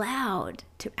be allowed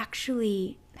to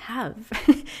actually have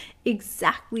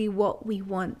exactly what we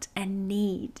want and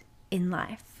need in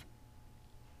life.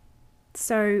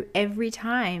 So every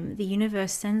time the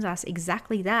universe sends us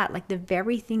exactly that, like the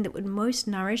very thing that would most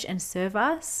nourish and serve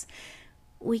us,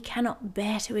 we cannot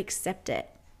bear to accept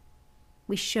it.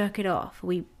 We shirk it off.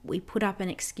 We put up an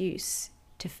excuse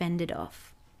to fend it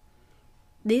off.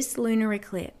 This lunar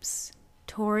eclipse,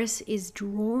 Taurus is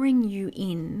drawing you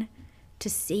in to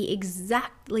see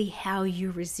exactly how you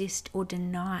resist or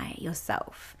deny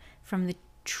yourself from the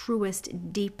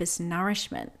truest, deepest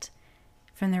nourishment,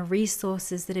 from the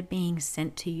resources that are being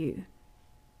sent to you.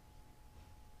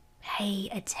 Pay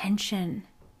attention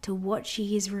to what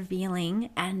she is revealing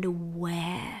and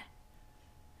where.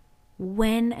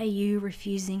 When are you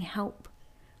refusing help?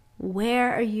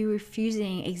 Where are you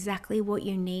refusing exactly what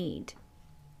you need?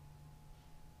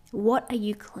 What are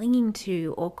you clinging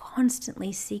to or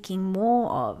constantly seeking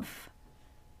more of?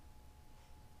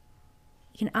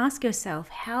 You can ask yourself,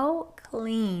 how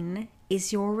clean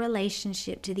is your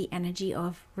relationship to the energy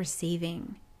of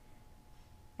receiving?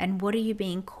 And what are you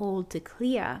being called to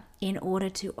clear in order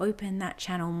to open that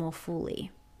channel more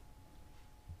fully?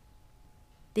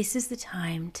 This is the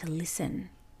time to listen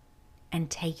and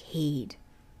take heed.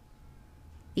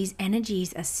 These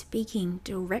energies are speaking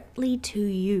directly to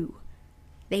you.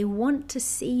 They want to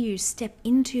see you step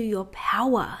into your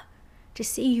power, to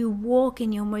see you walk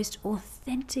in your most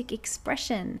authentic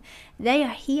expression. They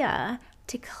are here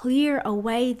to clear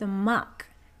away the muck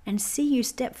and see you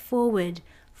step forward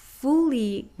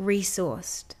fully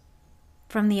resourced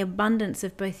from the abundance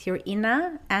of both your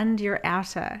inner and your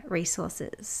outer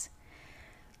resources.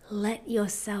 Let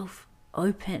yourself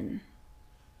open.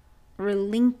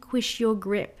 Relinquish your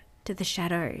grip to the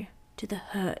shadow, to the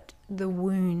hurt, the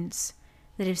wounds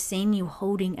that have seen you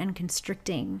holding and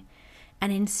constricting,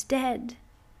 and instead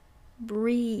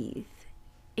breathe,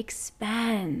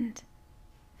 expand,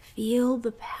 feel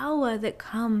the power that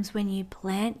comes when you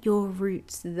plant your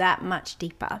roots that much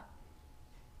deeper,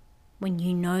 when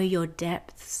you know your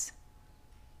depths.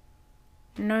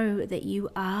 Know that you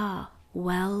are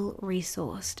well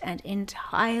resourced and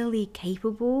entirely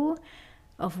capable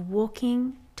of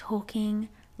walking, talking,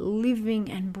 living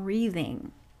and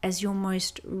breathing as your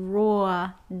most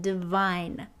raw,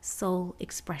 divine soul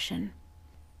expression.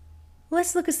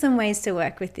 Let's look at some ways to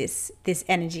work with this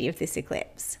energy of this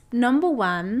eclipse. Number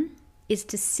one is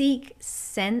to seek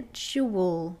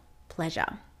sensual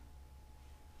pleasure.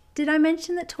 Did I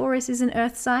mention that Taurus is an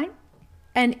earth sign?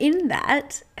 And in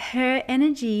that, her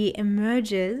energy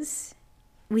emerges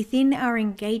within our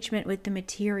engagement with the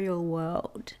material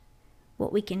world,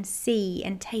 what we can see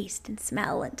and taste and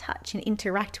smell and touch and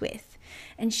interact with.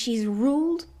 And she's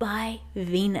ruled by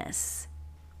Venus.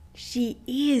 She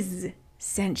is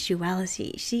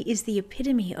sensuality. She is the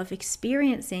epitome of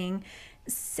experiencing,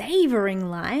 savoring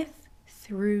life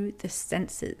through the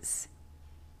senses.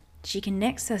 She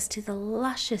connects us to the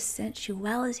luscious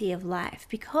sensuality of life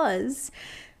because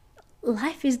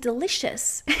life is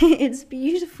delicious. It's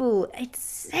beautiful. It's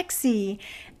sexy.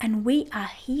 And we are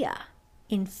here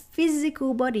in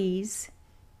physical bodies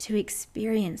to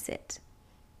experience it.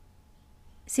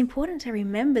 It's important to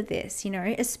remember this,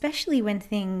 especially when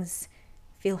things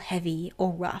feel heavy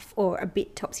or rough or a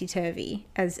bit topsy-turvy,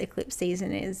 as eclipse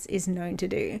season is known to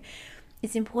do.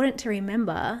 It's important to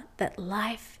remember that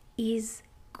life is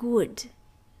good,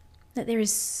 that there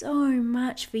is so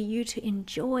much for you to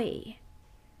enjoy.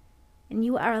 And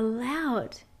you are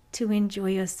allowed to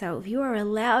enjoy yourself. You are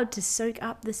allowed to soak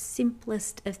up the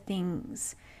simplest of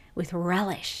things with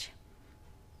relish.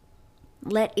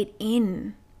 Let it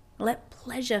in. Let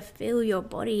pleasure fill your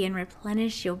body and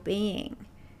replenish your being.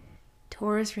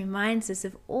 Taurus reminds us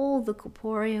of all the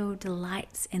corporeal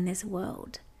delights in this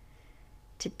world.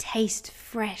 To taste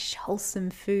fresh,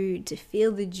 wholesome food, to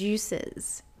feel the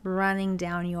juices running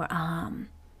down your arm,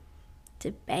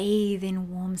 to bathe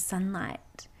in warm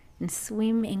sunlight and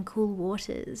swim in cool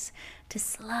waters, to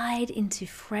slide into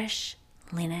fresh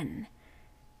linen,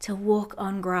 to walk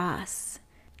on grass,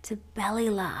 to belly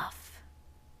laugh,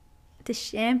 to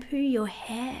shampoo your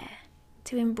hair,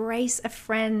 to embrace a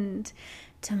friend,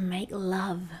 to make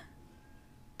love,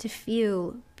 to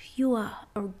feel pure,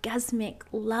 orgasmic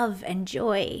love and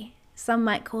joy. Some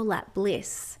might call that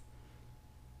bliss.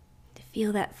 To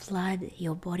feel that flood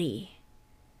your body.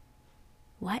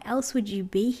 Why else would you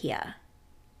be here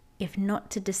if not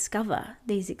to discover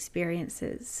these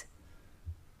experiences?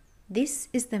 This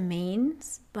is the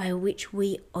means by which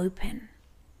we open.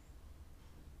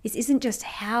 This isn't just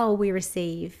how we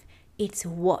receive, it's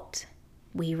what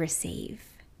we receive.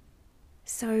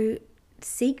 So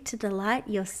seek to delight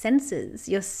your senses,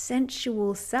 your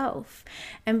sensual self,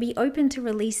 and be open to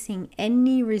releasing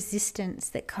any resistance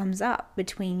that comes up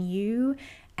between you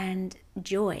and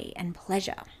joy and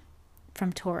pleasure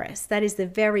from Taurus. That is the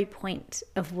very point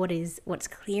of what's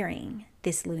clearing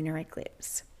this lunar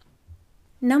eclipse.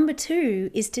 Number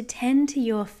 2 is to tend to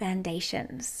your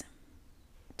foundations.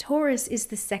 Taurus is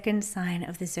the second sign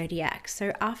of the zodiac.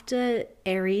 So after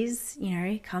Aries,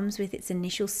 comes with its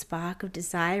initial spark of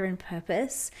desire and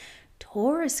purpose,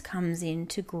 Taurus comes in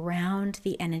to ground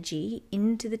the energy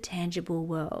into the tangible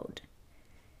world.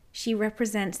 She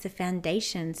represents the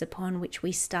foundations upon which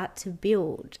we start to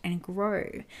build and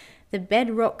grow. The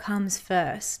bedrock comes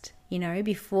first,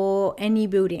 before any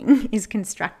building is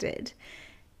constructed.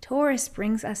 Taurus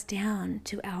brings us down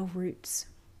to our roots,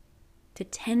 to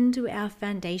tend to our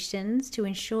foundations, to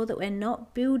ensure that we're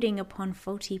not building upon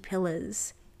faulty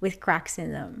pillars with cracks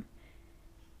in them.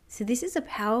 So this is a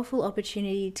powerful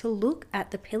opportunity to look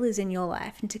at the pillars in your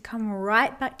life and to come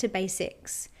right back to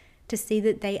basics, to see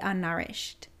that they are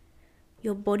nourished.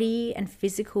 Your body and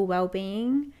physical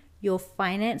well-being, your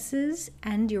finances,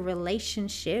 and your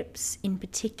relationships in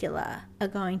particular are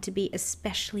going to be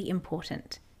especially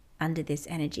important under this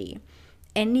energy.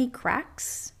 Any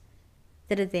cracks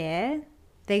that are there,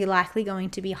 they're likely going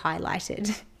to be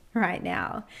highlighted right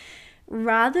now.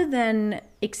 Rather than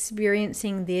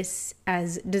experiencing this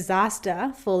as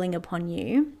disaster falling upon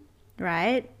you,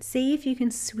 right? See if you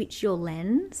can switch your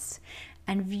lens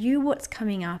and view what's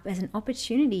coming up as an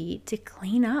opportunity to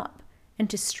clean up and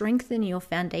to strengthen your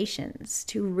foundations,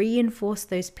 to reinforce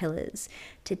those pillars,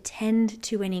 to tend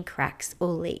to any cracks or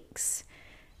leaks,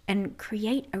 and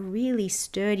create a really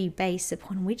sturdy base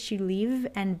upon which you live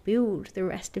and build the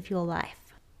rest of your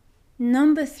life.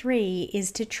 Number 3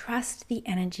 is to trust the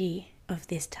energy of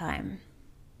this time.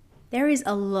 There is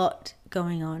a lot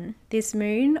going on. This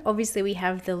moon, obviously we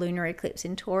have the lunar eclipse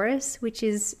in Taurus, which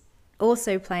is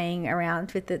also playing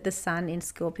around with the sun in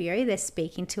Scorpio. They're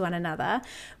speaking to one another.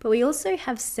 But we also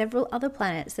have several other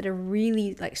planets that are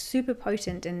really super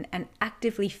potent and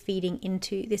actively feeding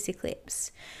into this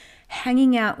eclipse.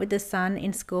 Hanging out with the sun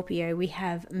in Scorpio, we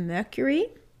have Mercury,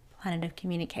 planet of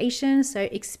communication. So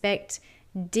expect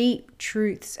deep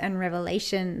truths and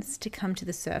revelations to come to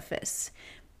the surface.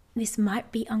 This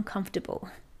might be uncomfortable,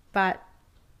 but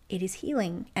it is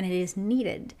healing and it is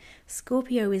needed.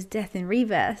 Scorpio is death and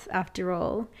rebirth after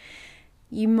all.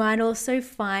 You might also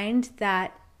find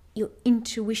that your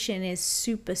intuition is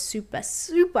super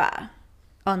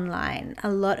online. A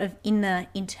lot of inner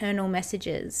internal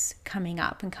messages coming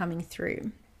up and coming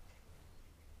through.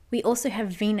 We also have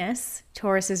Venus,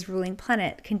 Taurus's ruling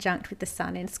planet, conjunct with the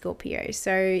sun in Scorpio.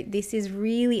 So this is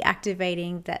really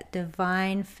activating that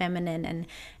divine feminine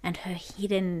and her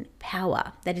hidden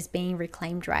power that is being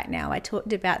reclaimed right now. I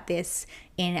talked about this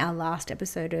in our last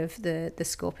episode of the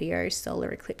Scorpio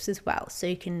solar eclipse as well. So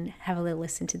you can have a little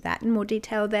listen to that in more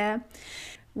detail there.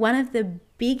 One of the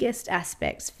biggest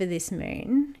aspects for this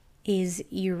moon is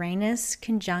Uranus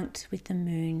conjunct with the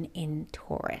moon in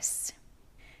Taurus.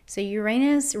 So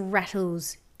Uranus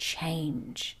rattles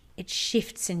change. It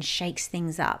shifts and shakes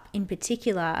things up. In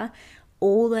particular,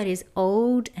 all that is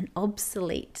old and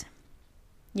obsolete.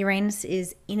 Uranus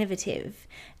is innovative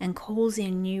and calls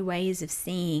in new ways of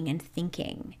seeing and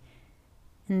thinking.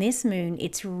 And this moon,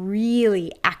 it's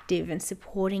really active and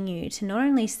supporting you to not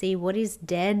only see what is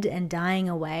dead and dying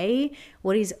away,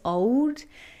 what is old,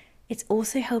 it's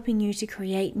also helping you to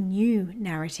create new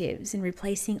narratives and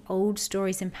replacing old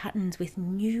stories and patterns with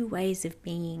new ways of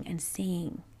being and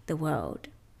seeing the world.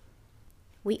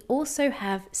 We also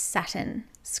have Saturn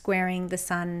squaring the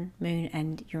Sun, Moon,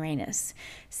 and Uranus.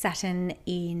 Saturn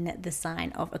in the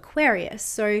sign of Aquarius.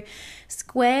 So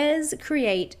squares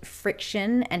create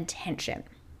friction and tension.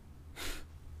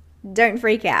 Don't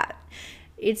freak out.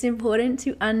 It's important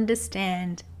to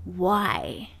understand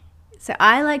why So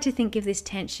I like to think of this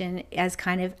tension as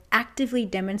kind of actively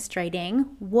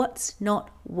demonstrating what's not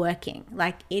working.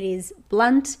 Like it is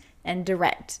blunt and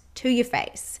direct to your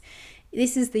face.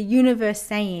 This is the universe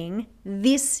saying,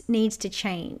 this needs to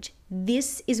change.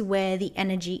 This is where the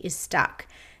energy is stuck.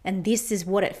 And this is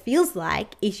what it feels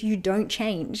like if you don't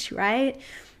change, right?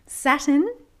 Saturn,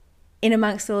 in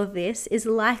amongst all of this, is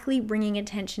likely bringing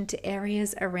attention to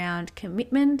areas around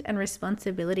commitment and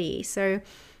responsibility. So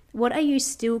what are you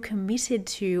still committed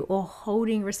to or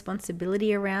holding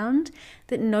responsibility around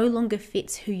that no longer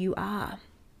fits who you are?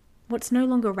 What's no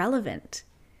longer relevant?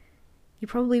 You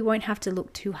probably won't have to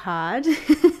look too hard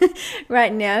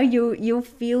right now. You'll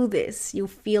feel this. You'll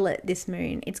feel it this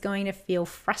moon. It's going to feel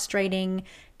frustrating,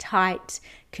 tight,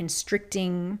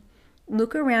 constricting.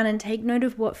 Look around and take note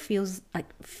of what feels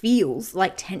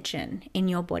like tension in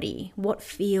your body. What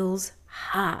feels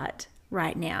hard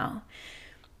right now?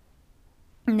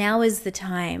 Now is the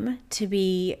time to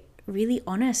be really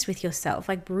honest with yourself,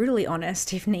 like brutally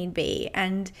honest if need be,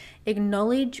 and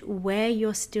acknowledge where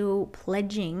you're still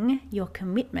pledging your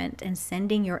commitment and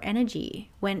sending your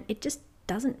energy when it just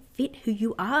doesn't fit who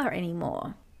you are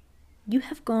anymore. You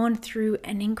have gone through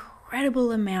an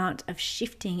incredible amount of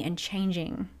shifting and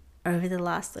changing over the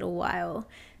last little while.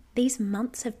 These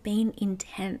months have been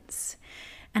intense,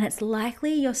 and it's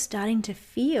likely you're starting to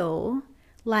feel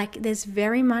like there's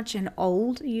very much an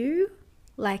old you,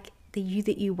 like the you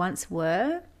that you once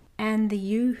were, and the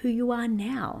you who you are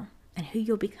now and who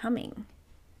you're becoming.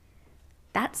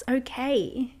 That's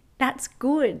okay. That's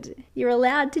good. You're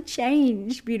allowed to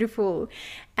change, beautiful.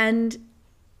 And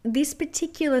this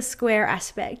particular square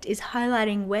aspect is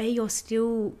highlighting where you're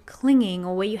still clinging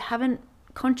or where you haven't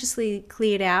consciously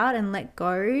cleared out and let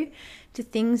go to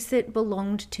things that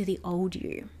belonged to the old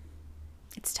you.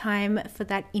 It's time for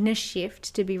that inner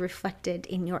shift to be reflected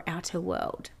in your outer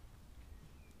world.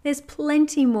 There's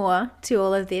plenty more to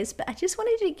all of this, but I just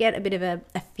wanted to get a bit of a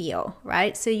feel,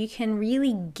 right? So you can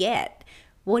really get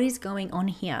what is going on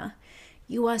here.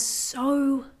 You are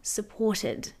so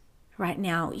supported right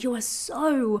now. You are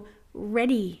so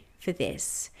ready for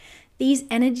this. These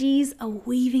energies are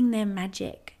weaving their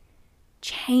magic.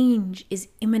 Change is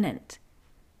imminent.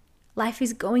 Life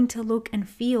is going to look and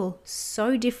feel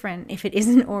so different. If it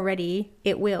isn't already,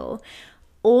 it will.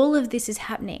 All of this is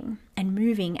happening and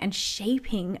moving and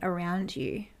shaping around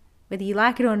you. Whether you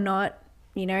like it or not,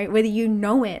 whether you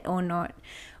know it or not,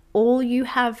 all you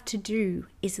have to do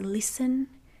is listen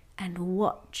and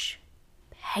watch.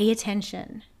 Pay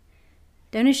attention.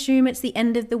 Don't assume it's the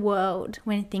end of the world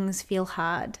when things feel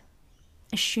hard.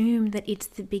 Assume that it's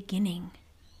the beginning.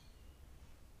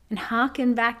 And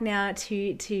hearken back now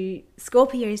to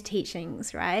Scorpio's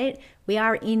teachings, right? We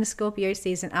are in Scorpio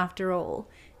season after all.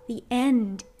 The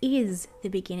end is the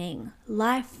beginning.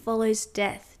 Life follows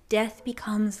death. Death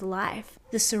becomes life.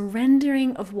 The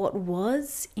surrendering of what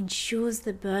was ensures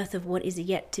the birth of what is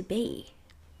yet to be.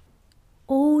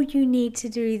 All you need to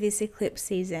do this eclipse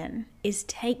season is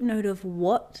take note of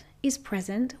what is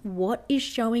present, what is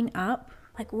showing up,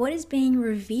 like what is being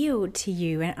revealed to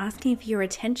you and asking for your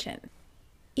attention.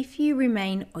 If you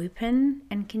remain open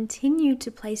and continue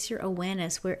to place your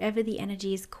awareness wherever the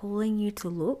energy is calling you to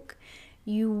look,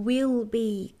 you will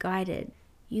be guided.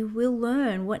 You will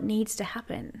learn what needs to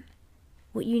happen,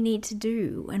 what you need to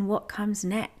do, and what comes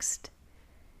next.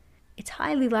 It's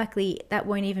highly likely that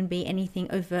won't even be anything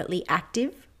overtly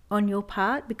active on your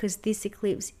part because this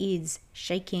eclipse is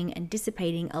shaking and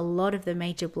dissipating a lot of the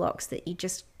major blocks that you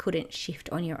just couldn't shift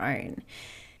on your own.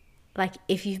 Like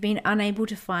if you've been unable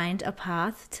to find a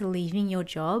path to leaving your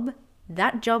job,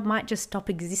 that job might just stop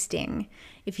existing.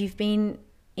 If you've been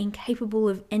incapable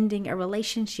of ending a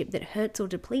relationship that hurts or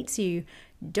depletes you,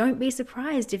 don't be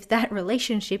surprised if that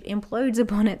relationship implodes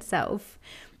upon itself.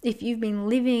 If you've been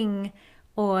living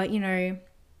or,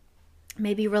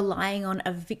 maybe relying on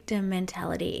a victim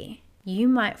mentality, you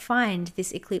might find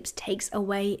this eclipse takes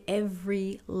away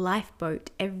every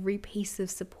lifeboat, every piece of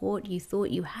support you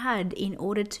thought you had in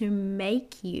order to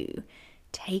make you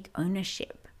take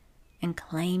ownership and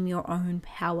claim your own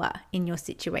power in your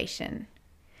situation.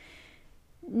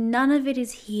 None of it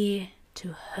is here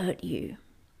to hurt you.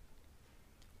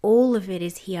 All of it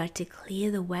is here to clear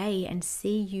the way and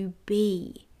see you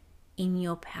be in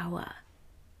your power,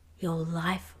 your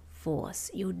life force,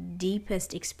 your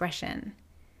deepest expression,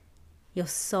 your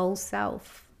soul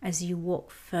self as you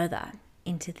walk further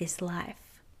into this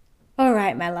life. All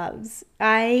right, my loves,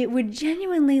 I would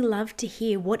genuinely love to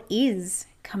hear what is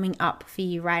coming up for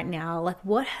you right now. Like,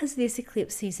 what has this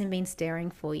eclipse season been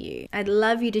stirring for you? I'd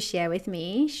love you to share with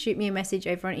me. Shoot me a message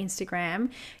over on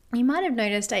Instagram. You might have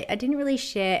noticed I didn't really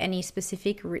share any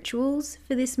specific rituals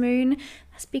for this moon.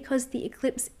 That's because the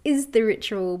eclipse is the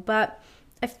ritual, but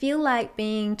I feel like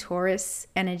being Taurus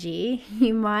energy,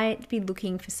 you might be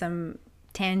looking for some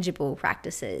tangible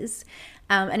practices.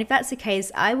 And if that's the case,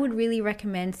 I would really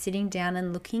recommend sitting down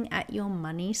and looking at your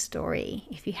money story.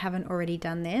 If you haven't already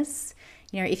done this,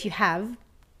 if you have,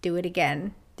 do it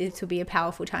again. This will be a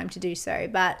powerful time to do so.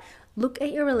 But look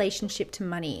at your relationship to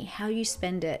money, how you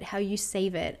spend it, how you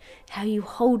save it, how you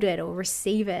hold it or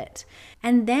receive it.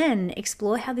 And then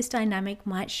explore how this dynamic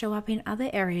might show up in other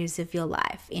areas of your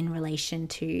life in relation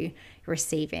to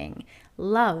receiving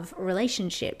love,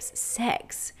 relationships,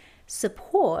 sex,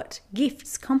 support,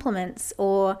 gifts, compliments,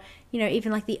 or, even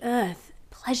like the earth,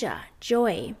 pleasure,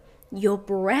 joy, your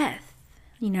breath,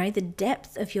 the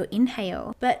depth of your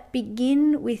inhale. But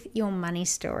begin with your money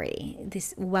story.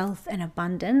 This wealth and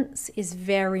abundance is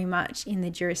very much in the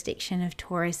jurisdiction of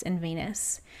Taurus and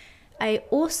Venus. I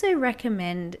also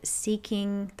recommend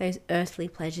seeking those earthly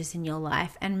pleasures in your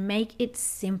life and make it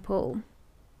simple.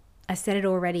 I said it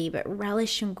already, but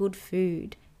relish in good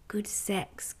food, good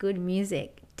sex, good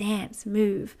music, dance,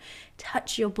 move,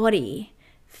 touch your body,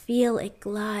 feel it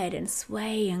glide and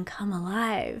sway and come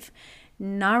alive.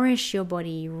 Nourish your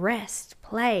body, rest,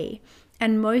 play,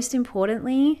 and most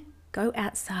importantly, go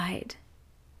outside.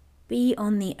 Be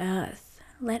on the earth.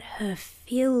 Let her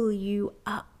fill you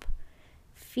up.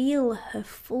 Feel her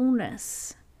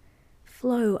fullness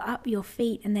flow up your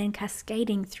feet and then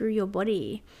cascading through your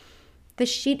body. The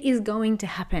shit is going to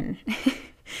happen.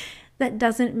 That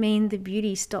doesn't mean the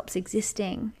beauty stops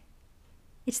existing.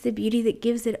 It's the beauty that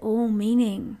gives it all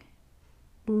meaning.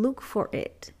 Look for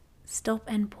it. Stop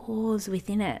and pause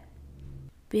within it.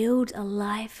 Build a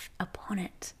life upon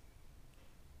it.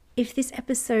 If this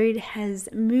episode has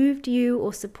moved you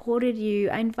or supported you,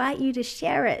 I invite you to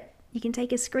share it. You can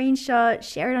take a screenshot,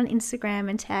 share it on Instagram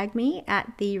and tag me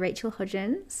at the Rachel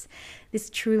Hodgins. This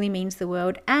truly means the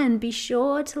world. And be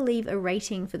sure to leave a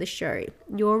rating for the show.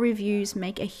 Your reviews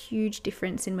make a huge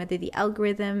difference in whether the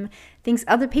algorithm thinks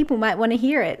other people might want to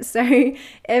hear it. So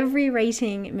every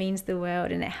rating means the world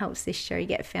and it helps this show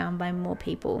get found by more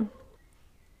people.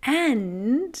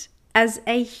 And as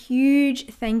a huge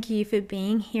thank you for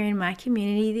being here in my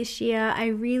community this year, I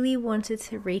really wanted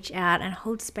to reach out and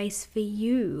hold space for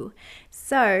you.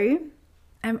 So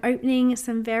I'm opening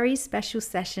some very special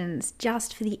sessions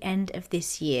just for the end of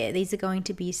this year. These are going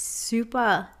to be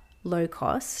super low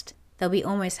cost. They'll be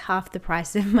almost half the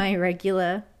price of my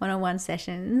regular one-on-one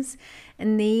sessions.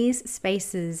 And these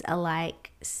spaces are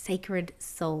like sacred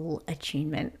soul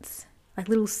attunements, like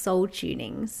little soul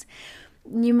tunings.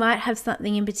 You might have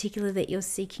something in particular that you're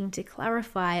seeking to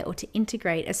clarify or to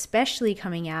integrate, especially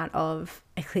coming out of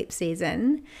eclipse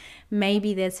season.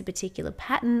 Maybe there's a particular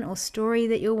pattern or story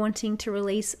that you're wanting to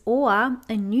release, or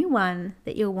a new one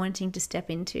that you're wanting to step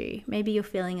into. Maybe you're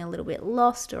feeling a little bit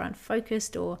lost or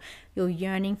unfocused, or you're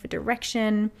yearning for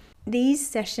direction. These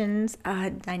sessions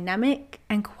are dynamic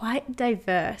and quite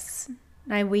diverse.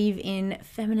 I weave in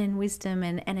feminine wisdom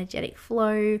and energetic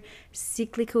flow,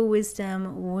 cyclical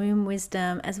wisdom, womb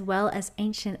wisdom, as well as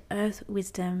ancient earth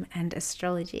wisdom and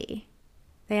astrology.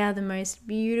 They are the most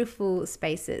beautiful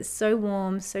spaces, so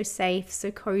warm, so safe, so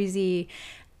cozy,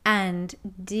 and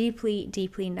deeply,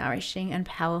 deeply nourishing and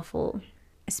powerful,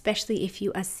 especially if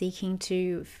you are seeking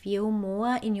to feel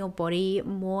more in your body,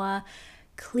 more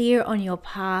clear on your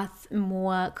path,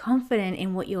 more confident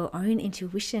in what your own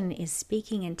intuition is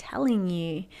speaking and telling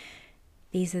you.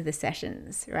 These are the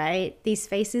sessions, right? These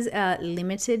spaces are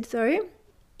limited though.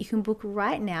 You can book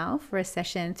right now for a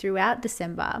session throughout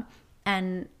December,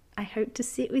 and I hope to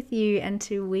sit with you and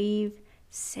to weave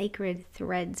sacred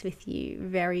threads with you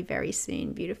very, very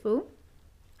soon, beautiful.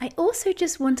 I also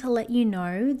just want to let you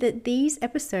know that these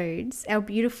episodes, our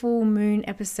beautiful moon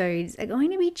episodes, are going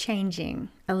to be changing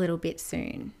a little bit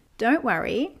soon. Don't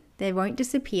worry, they won't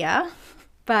disappear,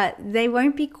 but they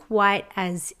won't be quite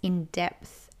as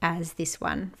in-depth as this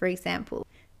one, for example.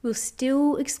 We'll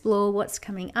still explore what's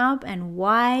coming up and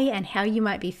why and how you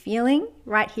might be feeling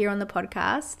right here on the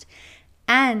podcast.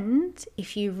 And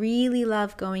if you really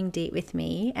love going deep with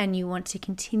me and you want to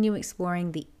continue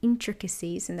exploring the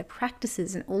intricacies and the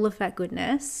practices and all of that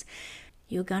goodness,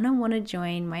 you're going to want to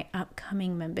join my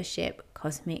upcoming membership,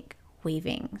 Cosmic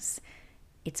Weavings.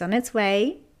 It's on its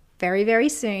way, very, very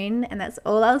soon, and that's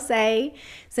all I'll say.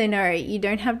 So no, you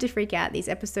don't have to freak out. These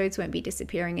episodes won't be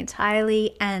disappearing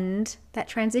entirely, and that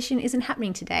transition isn't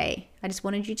happening today. I just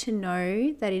wanted you to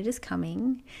know that it is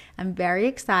coming. I'm very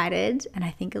excited, and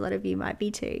I think a lot of you might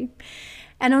be too.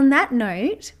 And on that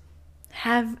note,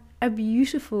 have a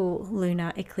beautiful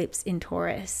lunar eclipse in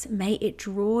Taurus. May it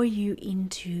draw you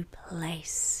into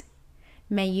place.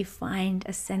 May you find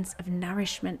a sense of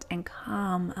nourishment and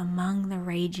calm among the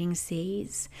raging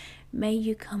seas. May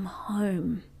you come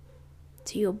home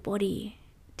to your body,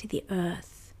 to the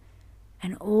earth,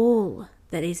 and all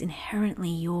that is inherently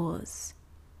yours.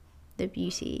 The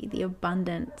beauty, the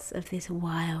abundance of this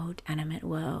wild, animate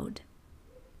world.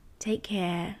 Take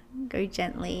care, go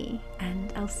gently,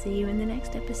 and I'll see you in the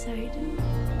next episode.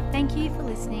 Thank you for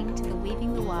listening to the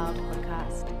Weaving the Wild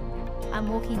podcast. I'm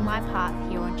walking my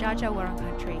path here on Dja Dja Wurrung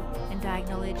country, and I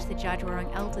acknowledge the Dja Dja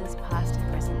Wurrung elders past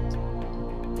and present.